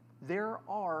 there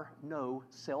are no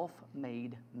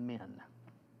self-made men.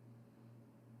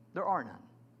 There are none.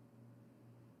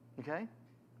 Okay?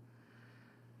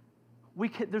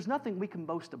 There's nothing we can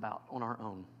boast about on our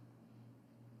own.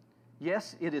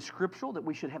 Yes, it is scriptural that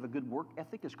we should have a good work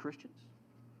ethic as Christians.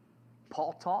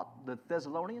 Paul taught the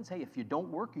Thessalonians, hey, if you don't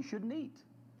work, you shouldn't eat.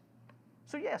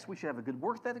 So yes, we should have a good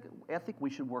work ethic. We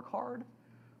should work hard.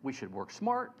 We should work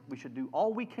smart. We should do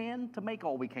all we can to make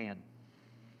all we can.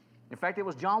 In fact, it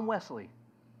was John Wesley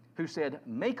who said,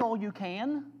 make all you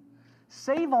can,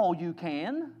 save all you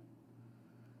can,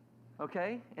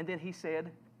 okay? And then he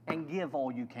said, and give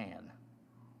all you can.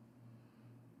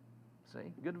 See,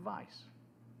 good advice.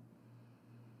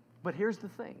 But here's the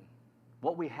thing.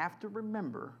 What we have to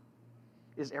remember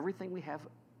is everything we have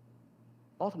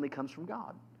ultimately comes from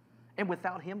God. And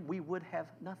without Him, we would have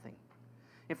nothing.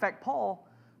 In fact, Paul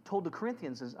told the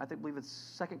Corinthians, I believe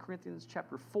it's 2 Corinthians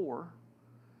chapter 4,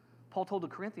 Paul told the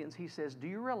Corinthians, he says, do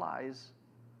you realize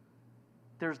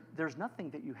there's nothing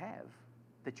that you have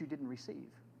that you didn't receive?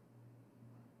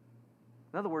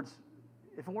 In other words,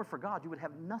 if it weren't for God, you would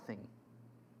have nothing.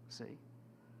 See?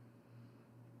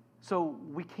 So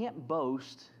we can't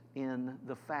boast in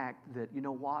the fact that, you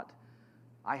know what,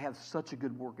 I have such a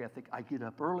good work ethic. I get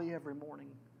up early every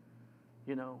morning.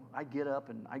 You know, I get up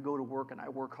and I go to work and I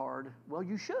work hard. Well,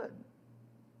 you should.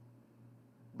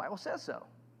 The Bible says so.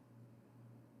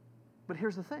 But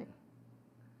here's the thing.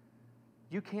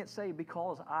 You can't say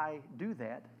because I do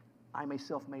that, I'm a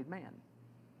self-made man.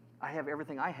 I have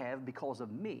everything I have because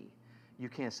of me. You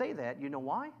can't say that. You know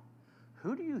why?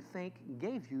 Who do you think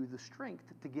gave you the strength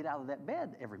to get out of that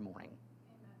bed every morning?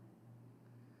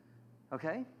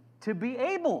 Okay? To be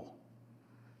able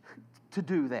to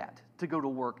do that, to go to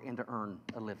work and to earn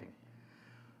a living?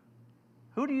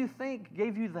 Who do you think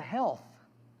gave you the health?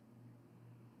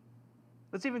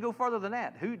 Let's even go farther than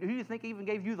that. Who do you think even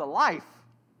gave you the life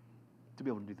to be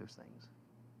able to do those things?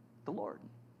 The Lord.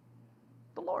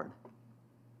 The Lord.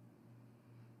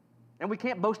 And we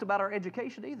can't boast about our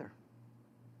education either.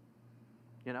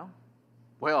 You know?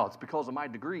 Well, it's because of my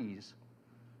degrees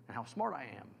and how smart I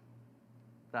am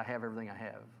that I have everything I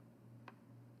have.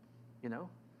 You know?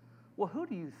 Well, who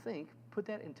do you think put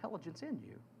that intelligence in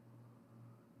you?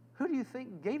 Who do you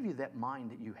think gave you that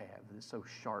mind that you have that's so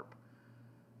sharp?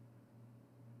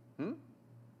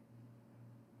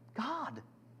 God.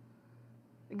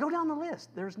 Go down the list.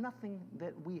 There's nothing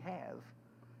that we have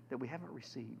that we haven't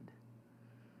received.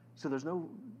 So there's no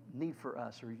need for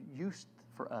us or use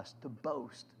for us to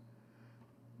boast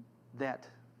that,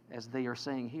 as they are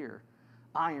saying here,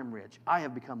 I am rich. I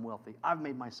have become wealthy. I've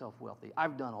made myself wealthy.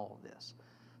 I've done all of this.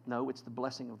 No, it's the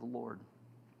blessing of the Lord.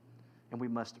 And we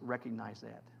must recognize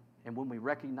that. And when we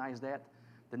recognize that,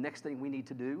 the next thing we need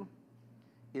to do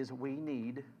is we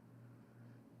need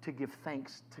to give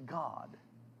thanks to God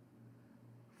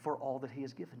for all that He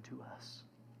has given to us.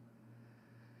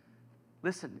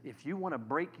 Listen, if you want to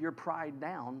break your pride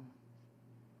down,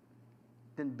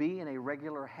 then be in a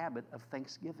regular habit of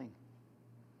thanksgiving,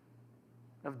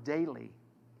 of daily,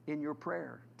 in your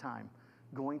prayer time,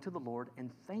 going to the Lord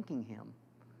and thanking Him,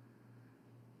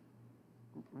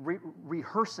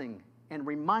 rehearsing and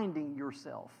reminding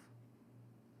yourself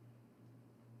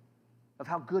of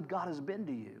how good God has been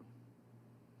to you.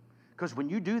 Because when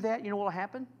you do that, you know what will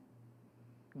happen?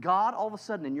 God, all of a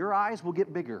sudden, in your eyes, will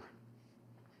get bigger,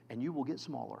 and you will get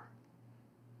smaller,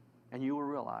 and you will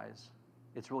realize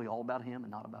it's really all about Him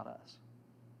and not about us.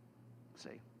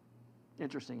 See?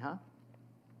 Interesting, huh?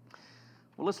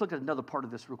 Well, let's look at another part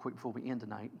of this real quick before we end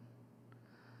tonight.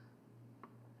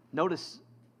 Notice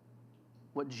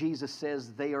what Jesus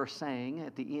says they are saying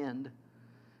at the end.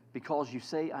 Because you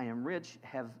say, I am rich,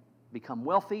 have become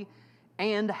wealthy,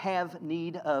 and have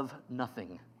need of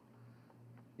nothing.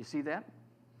 You see that?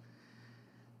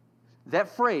 That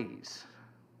phrase,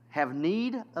 have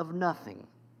need of nothing,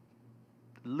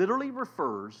 literally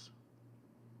refers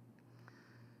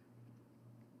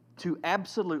to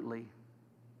absolutely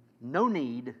no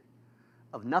need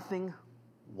of nothing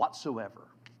whatsoever.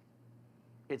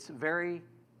 It's very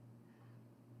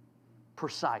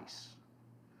precise.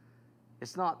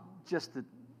 It's not just that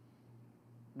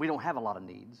we don't have a lot of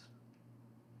needs.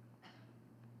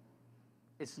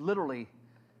 It's literally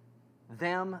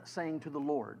them saying to the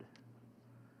Lord,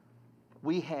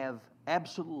 we have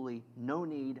absolutely no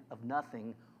need of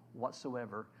nothing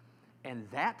whatsoever, and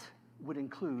that would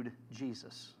include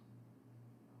Jesus.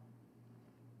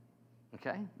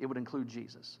 Okay? It would include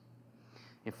Jesus.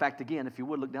 In fact, again, if you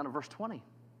would look down at verse 20.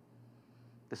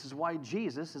 This is why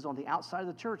Jesus is on the outside of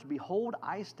the church. Behold,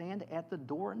 I stand at the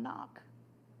door and knock.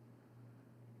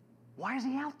 Why is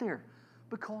He out there?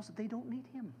 Because they don't need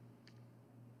Him.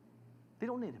 They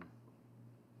don't need Him.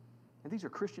 And these are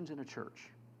Christians in a church.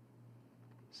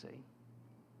 See?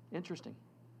 Interesting.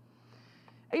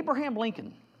 Abraham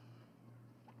Lincoln,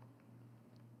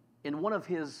 in one of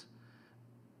his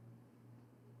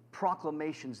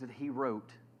proclamations that he wrote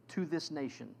to this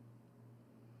nation,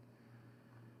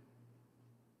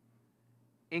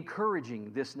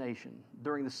 encouraging this nation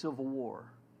during the Civil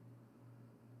War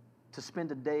to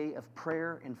spend a day of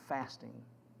prayer and fasting,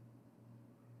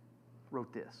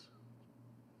 wrote this.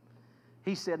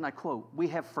 He said, and I quote, "We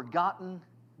have forgotten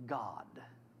God.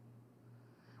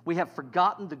 We have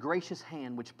forgotten the gracious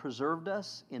hand which preserved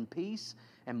us in peace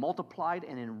and multiplied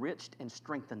and enriched and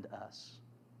strengthened us.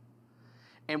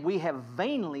 And we have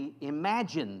vainly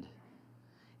imagined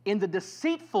in the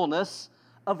deceitfulness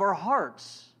of our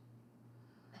hearts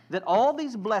that all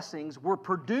these blessings were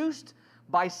produced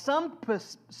by some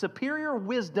superior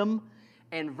wisdom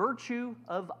and virtue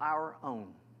of our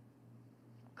own."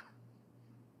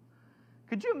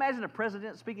 Could you imagine a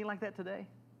president speaking like that today?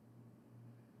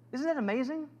 Isn't that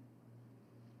amazing?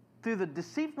 Through the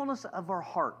deceitfulness of our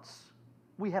hearts,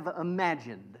 we have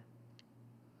imagined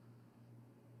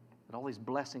that all these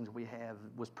blessings we have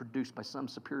was produced by some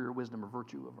superior wisdom or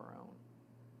virtue of our own.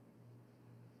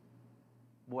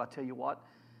 Boy, I tell you what,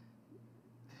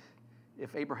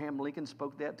 if Abraham Lincoln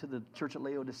spoke that to the church at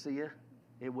Laodicea,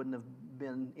 it wouldn't have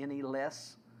been any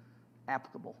less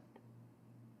applicable.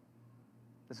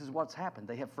 This is what's happened.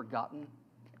 They have forgotten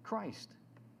Christ.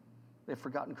 They've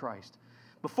forgotten Christ.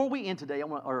 Before we end today,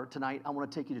 tonight, I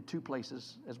want to take you to two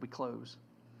places as we close.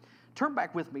 Turn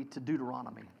back with me to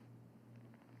Deuteronomy.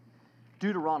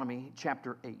 Deuteronomy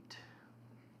chapter 8.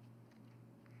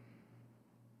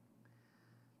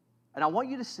 And I want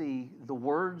you to see the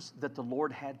words that the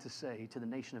Lord had to say to the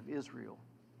nation of Israel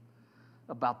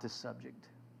about this subject.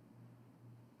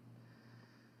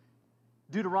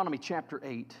 Deuteronomy chapter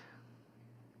 8,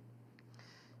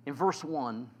 in verse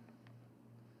 1,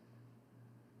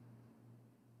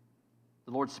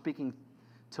 the Lord speaking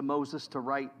to Moses to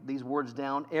write these words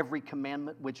down. Every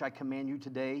commandment which I command you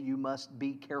today, you must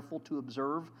be careful to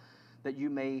observe, that you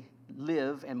may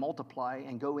live and multiply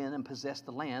and go in and possess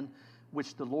the land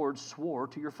which the Lord swore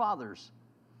to your fathers.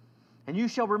 And you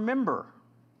shall remember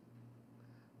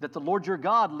that the Lord your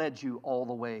God led you all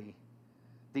the way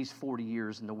these 40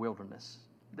 years in the wilderness.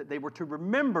 That they were to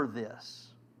remember this,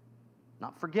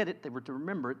 not forget it, they were to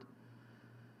remember it.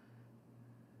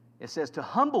 It says to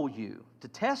humble you, to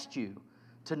test you,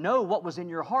 to know what was in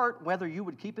your heart, whether you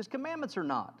would keep His commandments or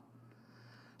not.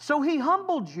 So He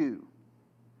humbled you,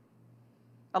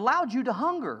 allowed you to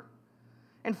hunger,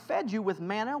 and fed you with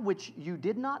manna which you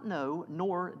did not know,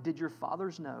 nor did your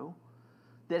fathers know,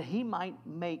 that He might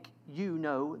make you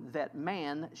know that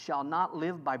man shall not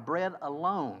live by bread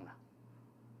alone.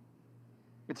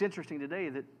 It's interesting today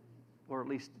that, or at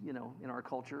least, in our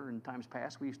culture in times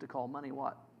past, we used to call money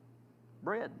what?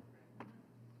 Bread.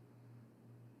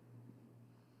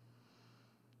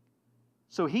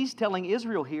 So He's telling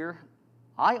Israel here,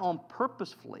 I on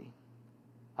purposefully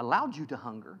allowed you to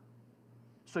hunger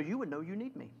so you would know you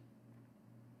need me.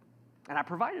 And I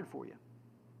provided for you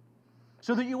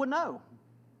so that you would know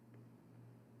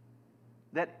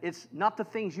that it's not the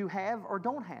things you have or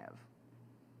don't have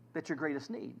that's your greatest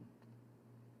need.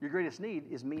 Your greatest need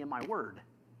is me and my word.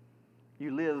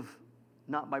 You live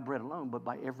not by bread alone, but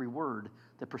by every word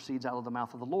that proceeds out of the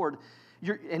mouth of the Lord.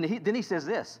 Then he says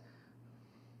this,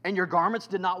 and your garments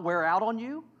did not wear out on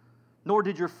you, nor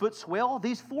did your foot swell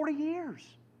these 40 years.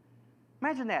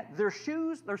 Imagine that. Their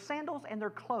shoes, their sandals, and their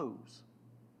clothes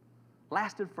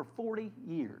lasted for 40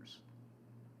 years.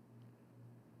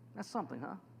 That's something,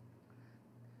 huh?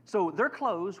 So their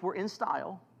clothes were in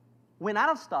style, went out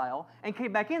of style, and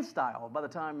came back in style by the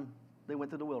time they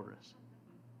went through the wilderness.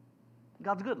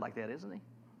 God's good like that, isn't He?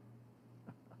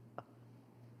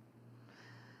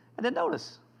 And then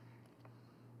notice,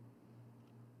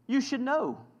 you should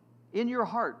know in your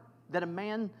heart that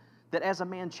as a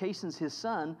man chastens his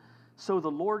son, so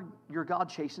the Lord your God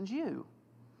chastens you.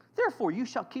 Therefore, you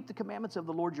shall keep the commandments of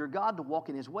the Lord your God, to walk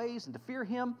in His ways and to fear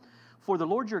Him. For the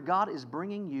Lord your God is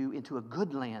bringing you into a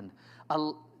good land.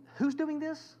 Who's doing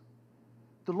this?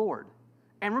 The Lord.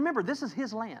 And remember, this is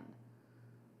His land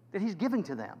that He's giving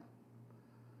to them.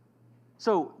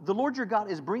 So the Lord your God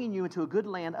is bringing you into a good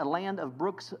land, a land of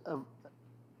brooks of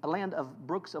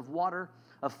water,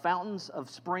 of fountains of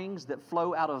springs that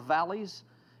flow out of valleys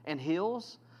and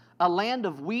hills, a land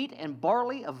of wheat and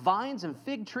barley, of vines and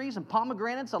fig trees and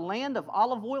pomegranates, a land of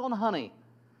olive oil and honey,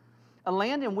 a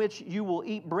land in which you will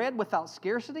eat bread without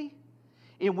scarcity,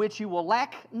 in which you will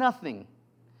lack nothing,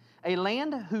 a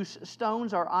land whose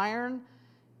stones are iron,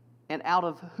 and out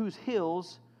of whose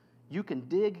hills you can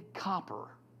dig copper.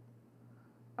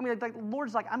 I mean, the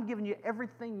Lord's like, I'm giving you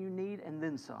everything you need and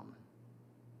then some.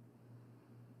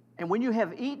 And when you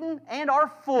have eaten and are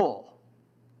full,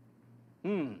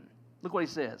 look what He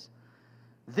says,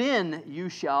 then you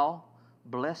shall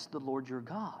bless the Lord your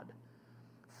God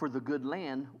for the good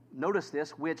land. Notice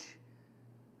this, which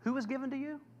who has given to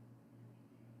you?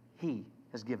 He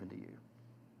has given to you.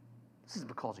 This isn't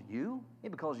because of you.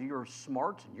 It's because of your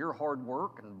smarts and your hard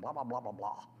work and blah, blah, blah, blah,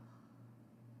 blah.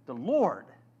 The Lord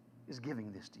is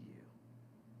giving this to you.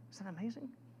 Isn't that amazing?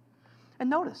 And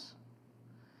notice,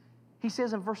 He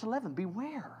says in verse 11,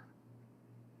 beware.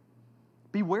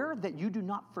 Beware that you do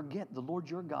not forget the Lord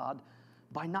your God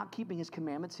by not keeping His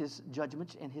commandments, His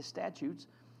judgments, and His statutes,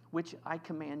 which I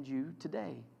command you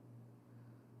today.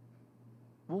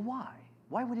 Well, why?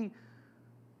 Why would He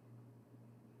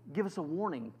give us a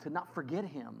warning to not forget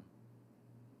Him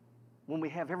when we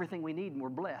have everything we need and we're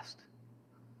blessed?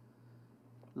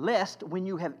 Lest when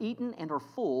you have eaten and are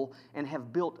full and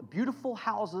have built beautiful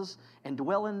houses and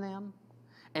dwell in them,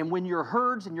 and when your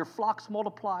herds and your flocks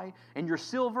multiply, and your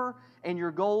silver and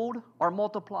your gold are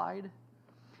multiplied,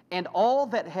 and all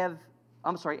that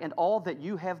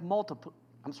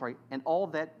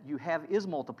you have is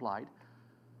multiplied.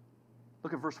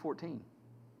 Look at verse 14.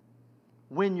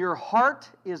 When your heart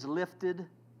is lifted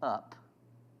up.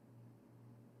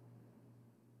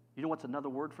 You know what's another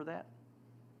word for that?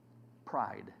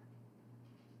 Pride.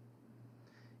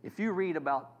 If you read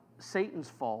about Satan's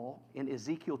fall in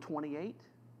Ezekiel 28,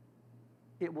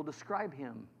 it will describe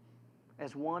him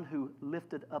as one who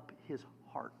lifted up his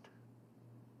heart.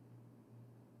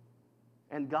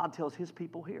 And God tells His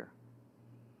people here,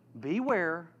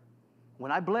 beware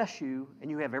when I bless you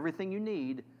and you have everything you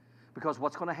need, because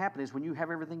what's going to happen is when you have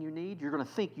everything you need, you're going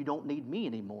to think you don't need me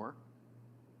anymore.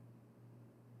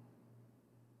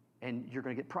 And you're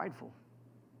going to get prideful.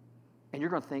 And you're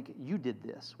going to think you did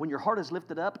this. When your heart is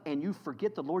lifted up and you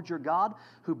forget the Lord your God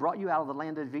who brought you out of the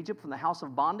land of Egypt from the house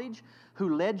of bondage,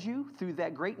 who led you through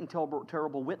that great and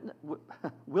terrible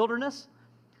wilderness,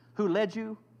 who led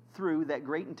you through that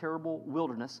great and terrible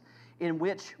wilderness in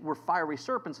which were fiery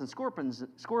serpents and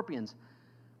scorpions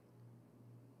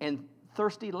and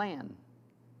thirsty land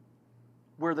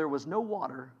where there was no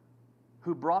water,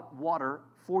 who brought water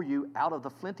for you out of the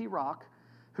flinty rock,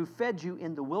 who fed you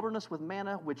in the wilderness with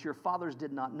manna, which your fathers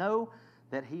did not know,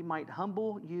 that he might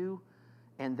humble you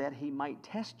and that he might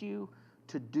test you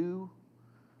to do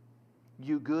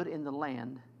you good in the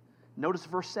land. Notice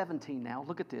verse 17 now.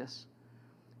 Look at this.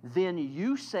 Then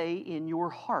you say in your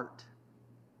heart,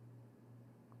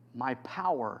 my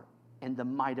power and the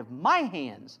might of my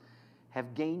hands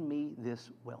have gained me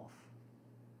this wealth.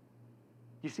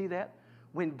 You see that?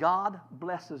 When God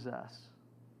blesses us,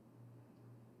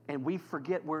 and we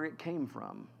forget where it came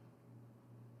from.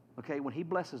 Okay, when he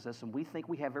blesses us and we think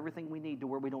we have everything we need to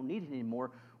where we don't need it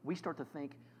anymore, we start to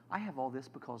think, I have all this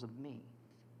because of me.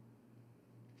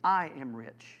 I am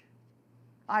rich.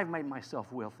 I've made myself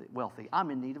wealthy. I'm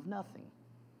in need of nothing.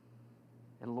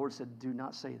 And the Lord said, do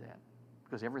not say that,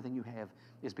 because everything you have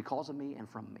is because of me and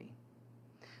from me.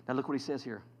 Now look what he says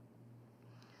here.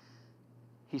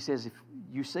 He says, if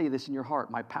you say this in your heart,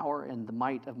 my power and the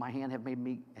might of my hand have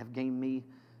gained me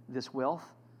this wealth,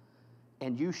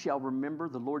 and you shall remember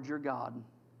the Lord your God.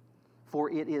 For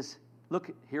it is, look,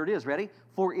 here it is, ready?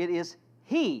 For it is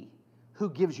he who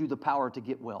gives you the power to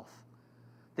get wealth,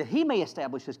 that he may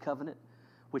establish his covenant,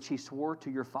 which he swore to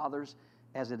your fathers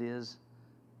as it is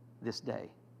this day.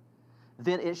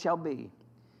 Then it shall be,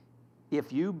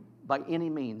 if you by any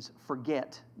means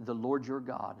forget the Lord your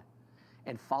God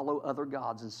and follow other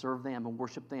gods and serve them and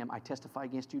worship them, I testify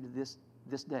against you to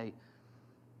this day.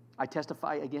 I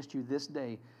testify against you this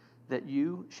day that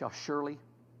you shall surely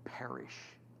perish.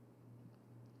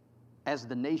 As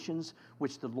the nations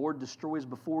which the Lord destroys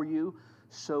before you,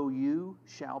 so you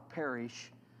shall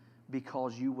perish,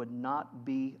 because you would not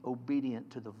be obedient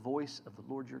to the voice of the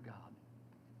Lord your God.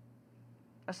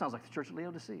 That sounds like the church of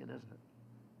Laodicea, doesn't it?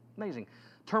 Amazing.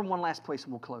 Turn one last place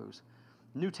and we'll close.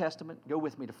 New Testament, go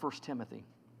with me to 1 Timothy.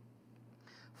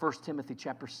 1 Timothy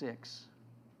chapter 6.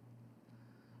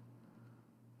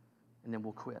 And then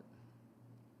we'll quit.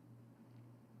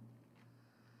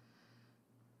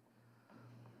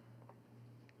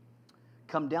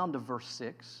 Come down to verse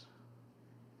 6.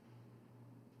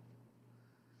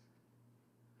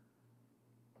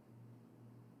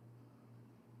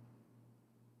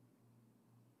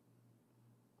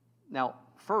 Now,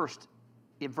 first,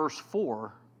 in verse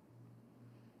 4,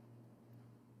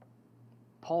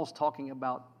 Paul's talking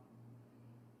about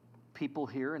people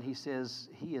here, and he says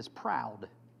he is proud.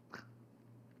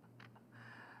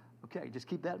 Okay, just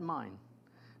keep that in mind.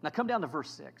 Now come down to verse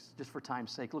 6, just for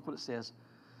time's sake. Look what it says.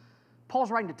 Paul's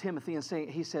writing to Timothy and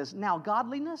he says, now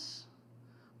godliness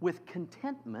with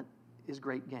contentment is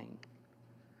great gain.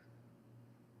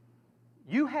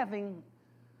 You having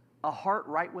a heart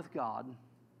right with God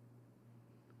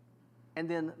and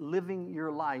then living your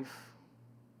life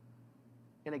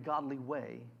in a godly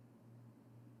way,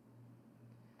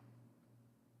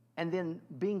 and then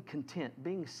being content,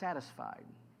 being satisfied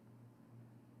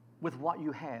with what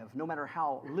you have, no matter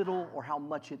how little or how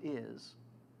much it is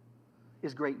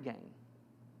great gain.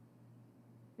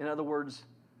 In other words,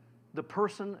 the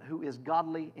person who is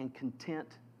godly and content,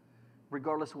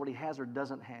 regardless of what he has or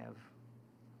doesn't have,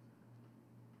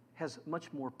 has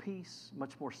much more peace,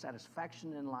 much more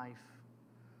satisfaction in life.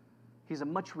 He's a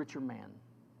much richer man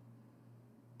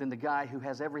than the guy who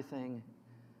has everything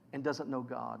and doesn't know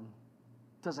God,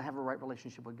 doesn't have a right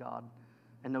relationship with God,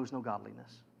 and knows no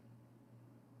godliness.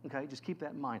 Okay, just keep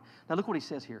that in mind. Now look what he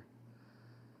says here.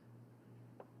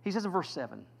 He says in verse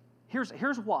 7, here's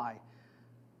why.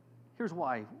 Here's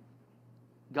why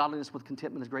godliness with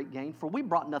contentment is great gain. For we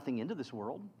brought nothing into this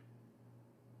world,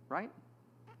 right?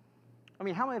 I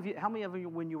mean, how many of you,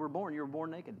 when you were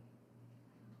born naked?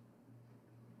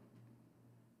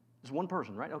 Just one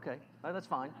person, right? Okay, that's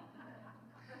fine.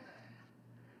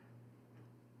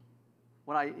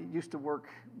 When I used to work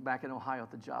back in Ohio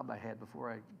at the job I had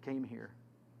before I came here,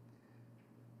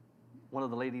 one of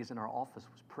the ladies in our office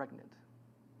was pregnant.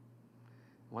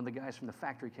 One of the guys from the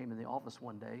factory came in the office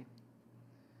one day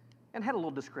and had a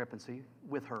little discrepancy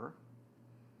with her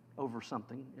over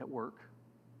something at work.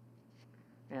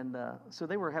 And so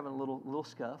they were having a little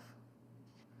scuff.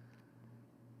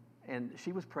 And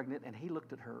she was pregnant, and he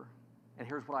looked at her And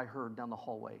here's what I heard down the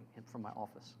hallway from my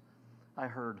office. I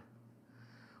heard,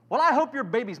 "Well, I hope your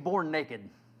baby's born naked."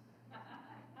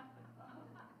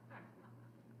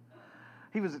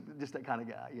 He was just that kind of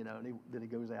guy, you know, and then he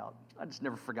goes out. I just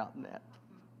never forgotten that.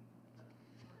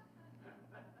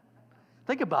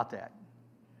 Think about that.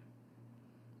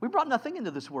 We brought nothing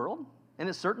into this world, and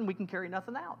it's certain we can carry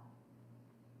nothing out.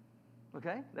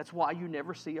 Okay? That's why you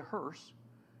never see a hearse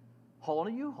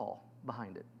hauling a U-Haul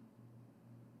behind it.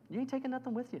 You ain't taking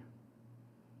nothing with you.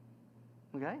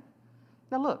 Okay?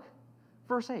 Now look,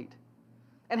 verse 8.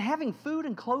 "And having food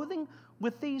and clothing,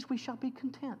 with these we shall be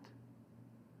content."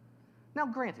 Now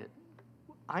granted,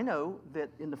 I know that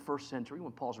in the first century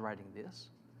when Paul's writing this,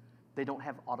 they don't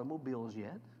have automobiles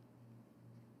yet.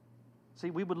 See,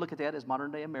 we would look at that as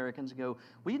modern day Americans and go,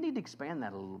 well, you need to expand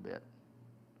that a little bit.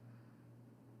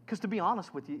 Because to be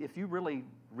honest with you, if you really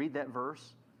read that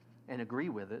verse and agree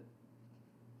with it,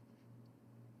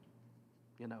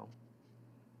 you know,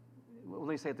 let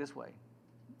me say it this way.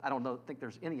 I don't think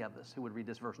there's any of us who would read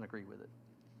this verse and agree with it.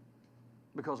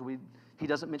 Because he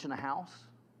doesn't mention a house.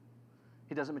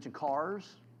 He doesn't mention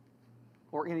cars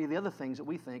or any of the other things that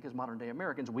we think as modern day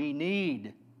Americans we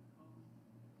need.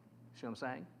 See what I'm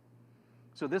saying?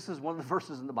 So this is one of the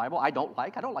verses in the Bible I don't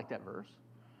like. I don't like that verse.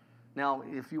 Now,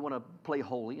 if you want to play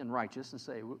holy and righteous and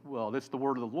say, well, that's the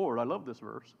word of the Lord, I love this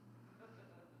verse.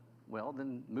 Well,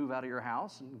 then move out of your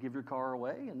house and give your car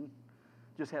away and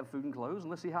just have food and clothes, and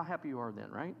let's see how happy you are then,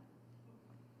 right?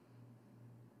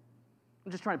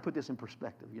 I'm just trying to put this in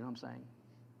perspective, you know what I'm saying?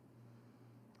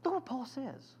 Look what Paul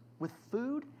says. With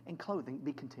food and clothing,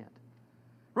 be content.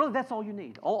 Really, that's all you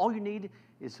need. All you need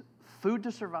is food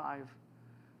to survive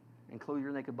and clothe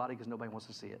your naked body because nobody wants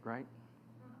to see it, right?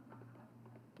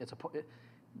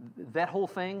 That whole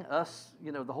thing, us,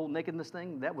 you know, the whole nakedness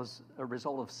thing, that was a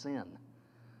result of sin.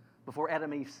 Before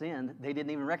Adam and Eve sinned, they didn't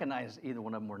even recognize either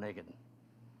one of them were naked.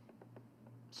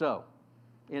 So,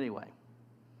 anyway,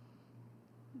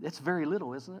 it's very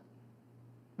little, isn't it?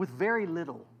 With very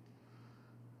little,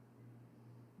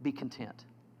 be content.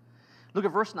 Look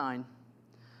at verse 9.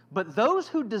 "But those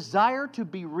who desire to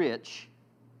be rich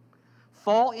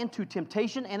fall into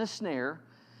temptation and a snare,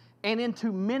 and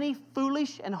into many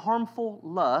foolish and harmful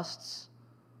lusts,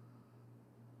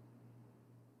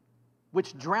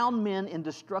 which drown men in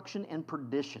destruction and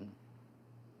perdition."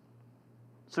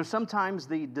 So sometimes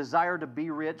the desire to be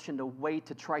rich and the way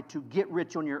to try to get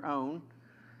rich on your own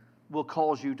will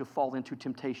cause you to fall into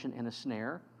temptation and a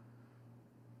snare,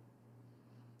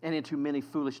 and into many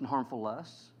foolish and harmful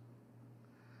lusts.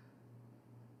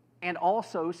 And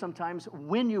also sometimes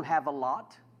when you have a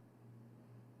lot,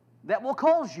 that will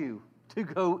cause you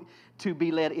to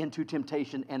be led into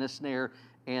temptation and a snare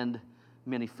and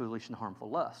many foolish and harmful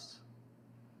lusts,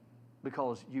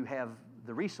 because you have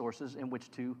the resources in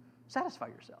which to satisfy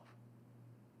yourself.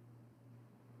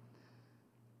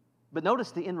 But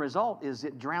notice the end result is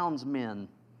it drowns men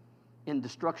in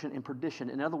destruction and perdition.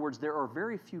 In other words, there are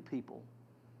very few people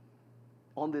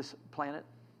on this planet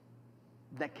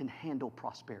that can handle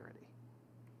prosperity.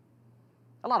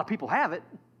 A lot of people have it,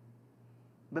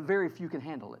 but very few can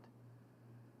handle it.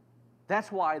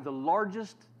 That's why the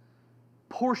largest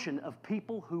portion of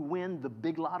people who win the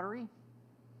big lottery,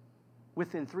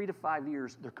 within 3 to 5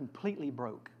 years, they're completely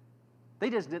broke. They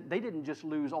didn't just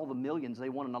lose all the millions they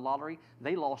won in the lottery.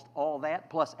 They lost all that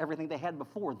plus everything they had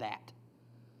before that.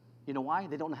 You know why?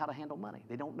 They don't know how to handle money.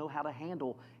 They don't know how to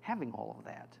handle having all of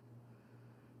that.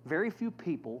 Very few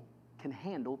people can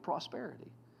handle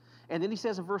prosperity. And then he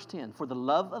says in verse 10, "For the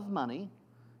love of money,"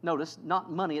 notice,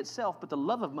 not money itself, but the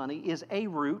love of money is a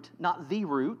root, not the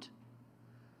root,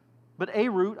 but a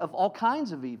root of all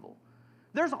kinds of evil.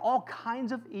 There's all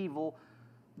kinds of evil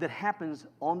that happens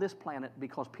on this planet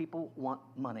because people want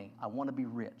money. I want to be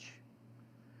rich.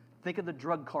 Think of the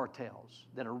drug cartels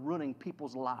that are ruining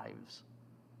people's lives.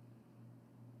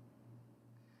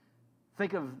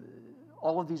 Think of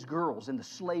all of these girls in the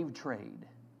slave trade.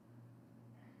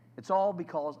 It's all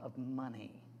because of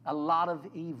money. A lot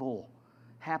of evil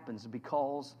happens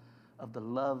because of the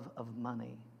love of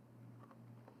money.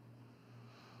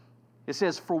 It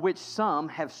says, "For which some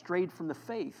have strayed from the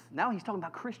faith." Now he's talking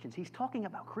about Christians. He's talking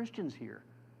about Christians here.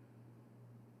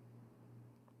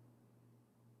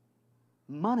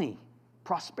 Money,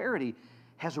 prosperity,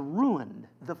 has ruined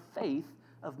the faith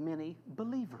of many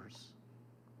believers.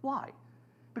 Why?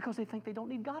 Because they think they don't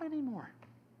need God anymore.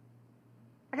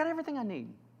 I got everything I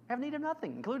need. I have need of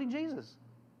nothing, including Jesus.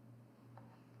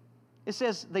 It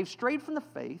says they've strayed from the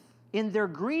faith in their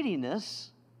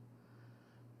greediness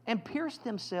and pierced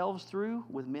themselves through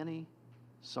with many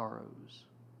sorrows.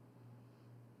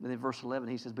 And then verse 11,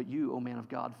 he says, "But you, O man of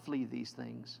God, flee these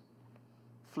things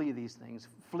Flee these things.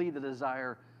 Flee the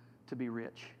desire to be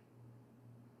rich.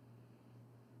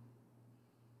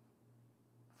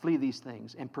 Flee these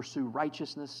things and pursue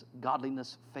righteousness,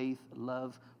 godliness, faith,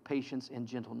 love, patience, and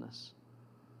gentleness.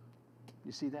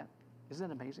 You see that? Isn't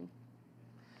that amazing?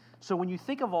 So when you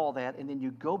think of all that and then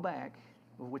you go back,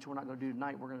 which we're not going to do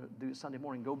tonight, we're going to do it Sunday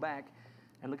morning, go back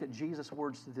and look at Jesus'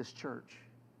 words to this church.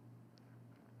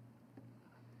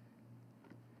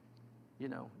 You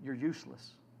know, you're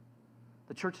useless.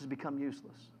 The church has become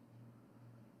useless.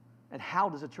 And how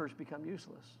does a church become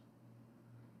useless?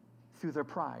 Through their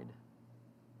pride.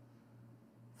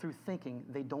 Through thinking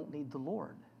they don't need the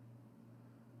Lord.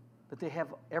 That they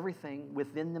have everything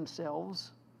within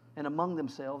themselves and among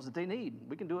themselves that they need.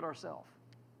 We can do it ourselves.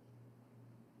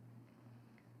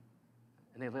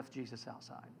 And they left Jesus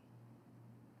outside.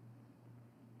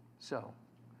 So,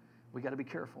 we got to be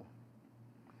careful.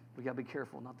 We got to be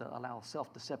careful not to allow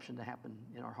self-deception to happen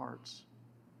in our hearts.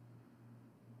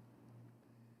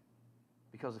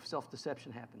 Because if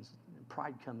self-deception happens and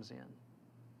pride comes in,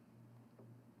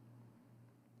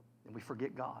 and we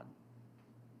forget God,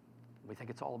 we think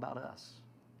it's all about us.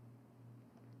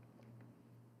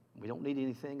 We don't need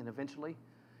anything, and eventually,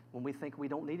 when we think we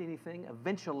don't need anything,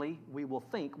 eventually we will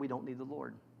think we don't need the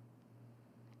Lord.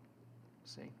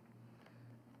 See?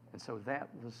 And so that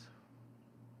was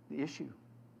the issue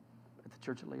at the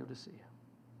church at Laodicea.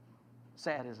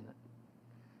 Sad, isn't it?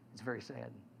 It's very sad.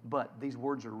 But these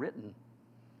words are written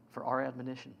for our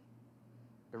admonition.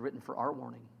 They're written for our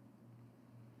warning,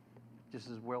 just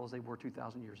as well as they were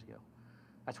 2,000 years ago.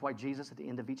 That's why Jesus, at the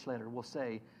end of each letter, will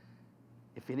say,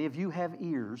 if any of you have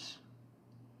ears,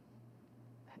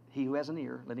 he who has an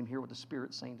ear, let him hear what the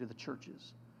Spirit's saying to the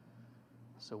churches.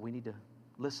 So we need to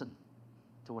listen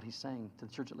to what he's saying to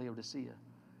the church at Laodicea,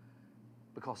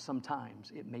 because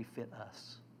sometimes it may fit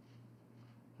us.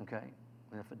 Okay?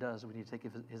 And if it does, we need to take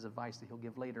his advice that he'll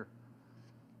give later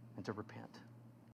and to repent.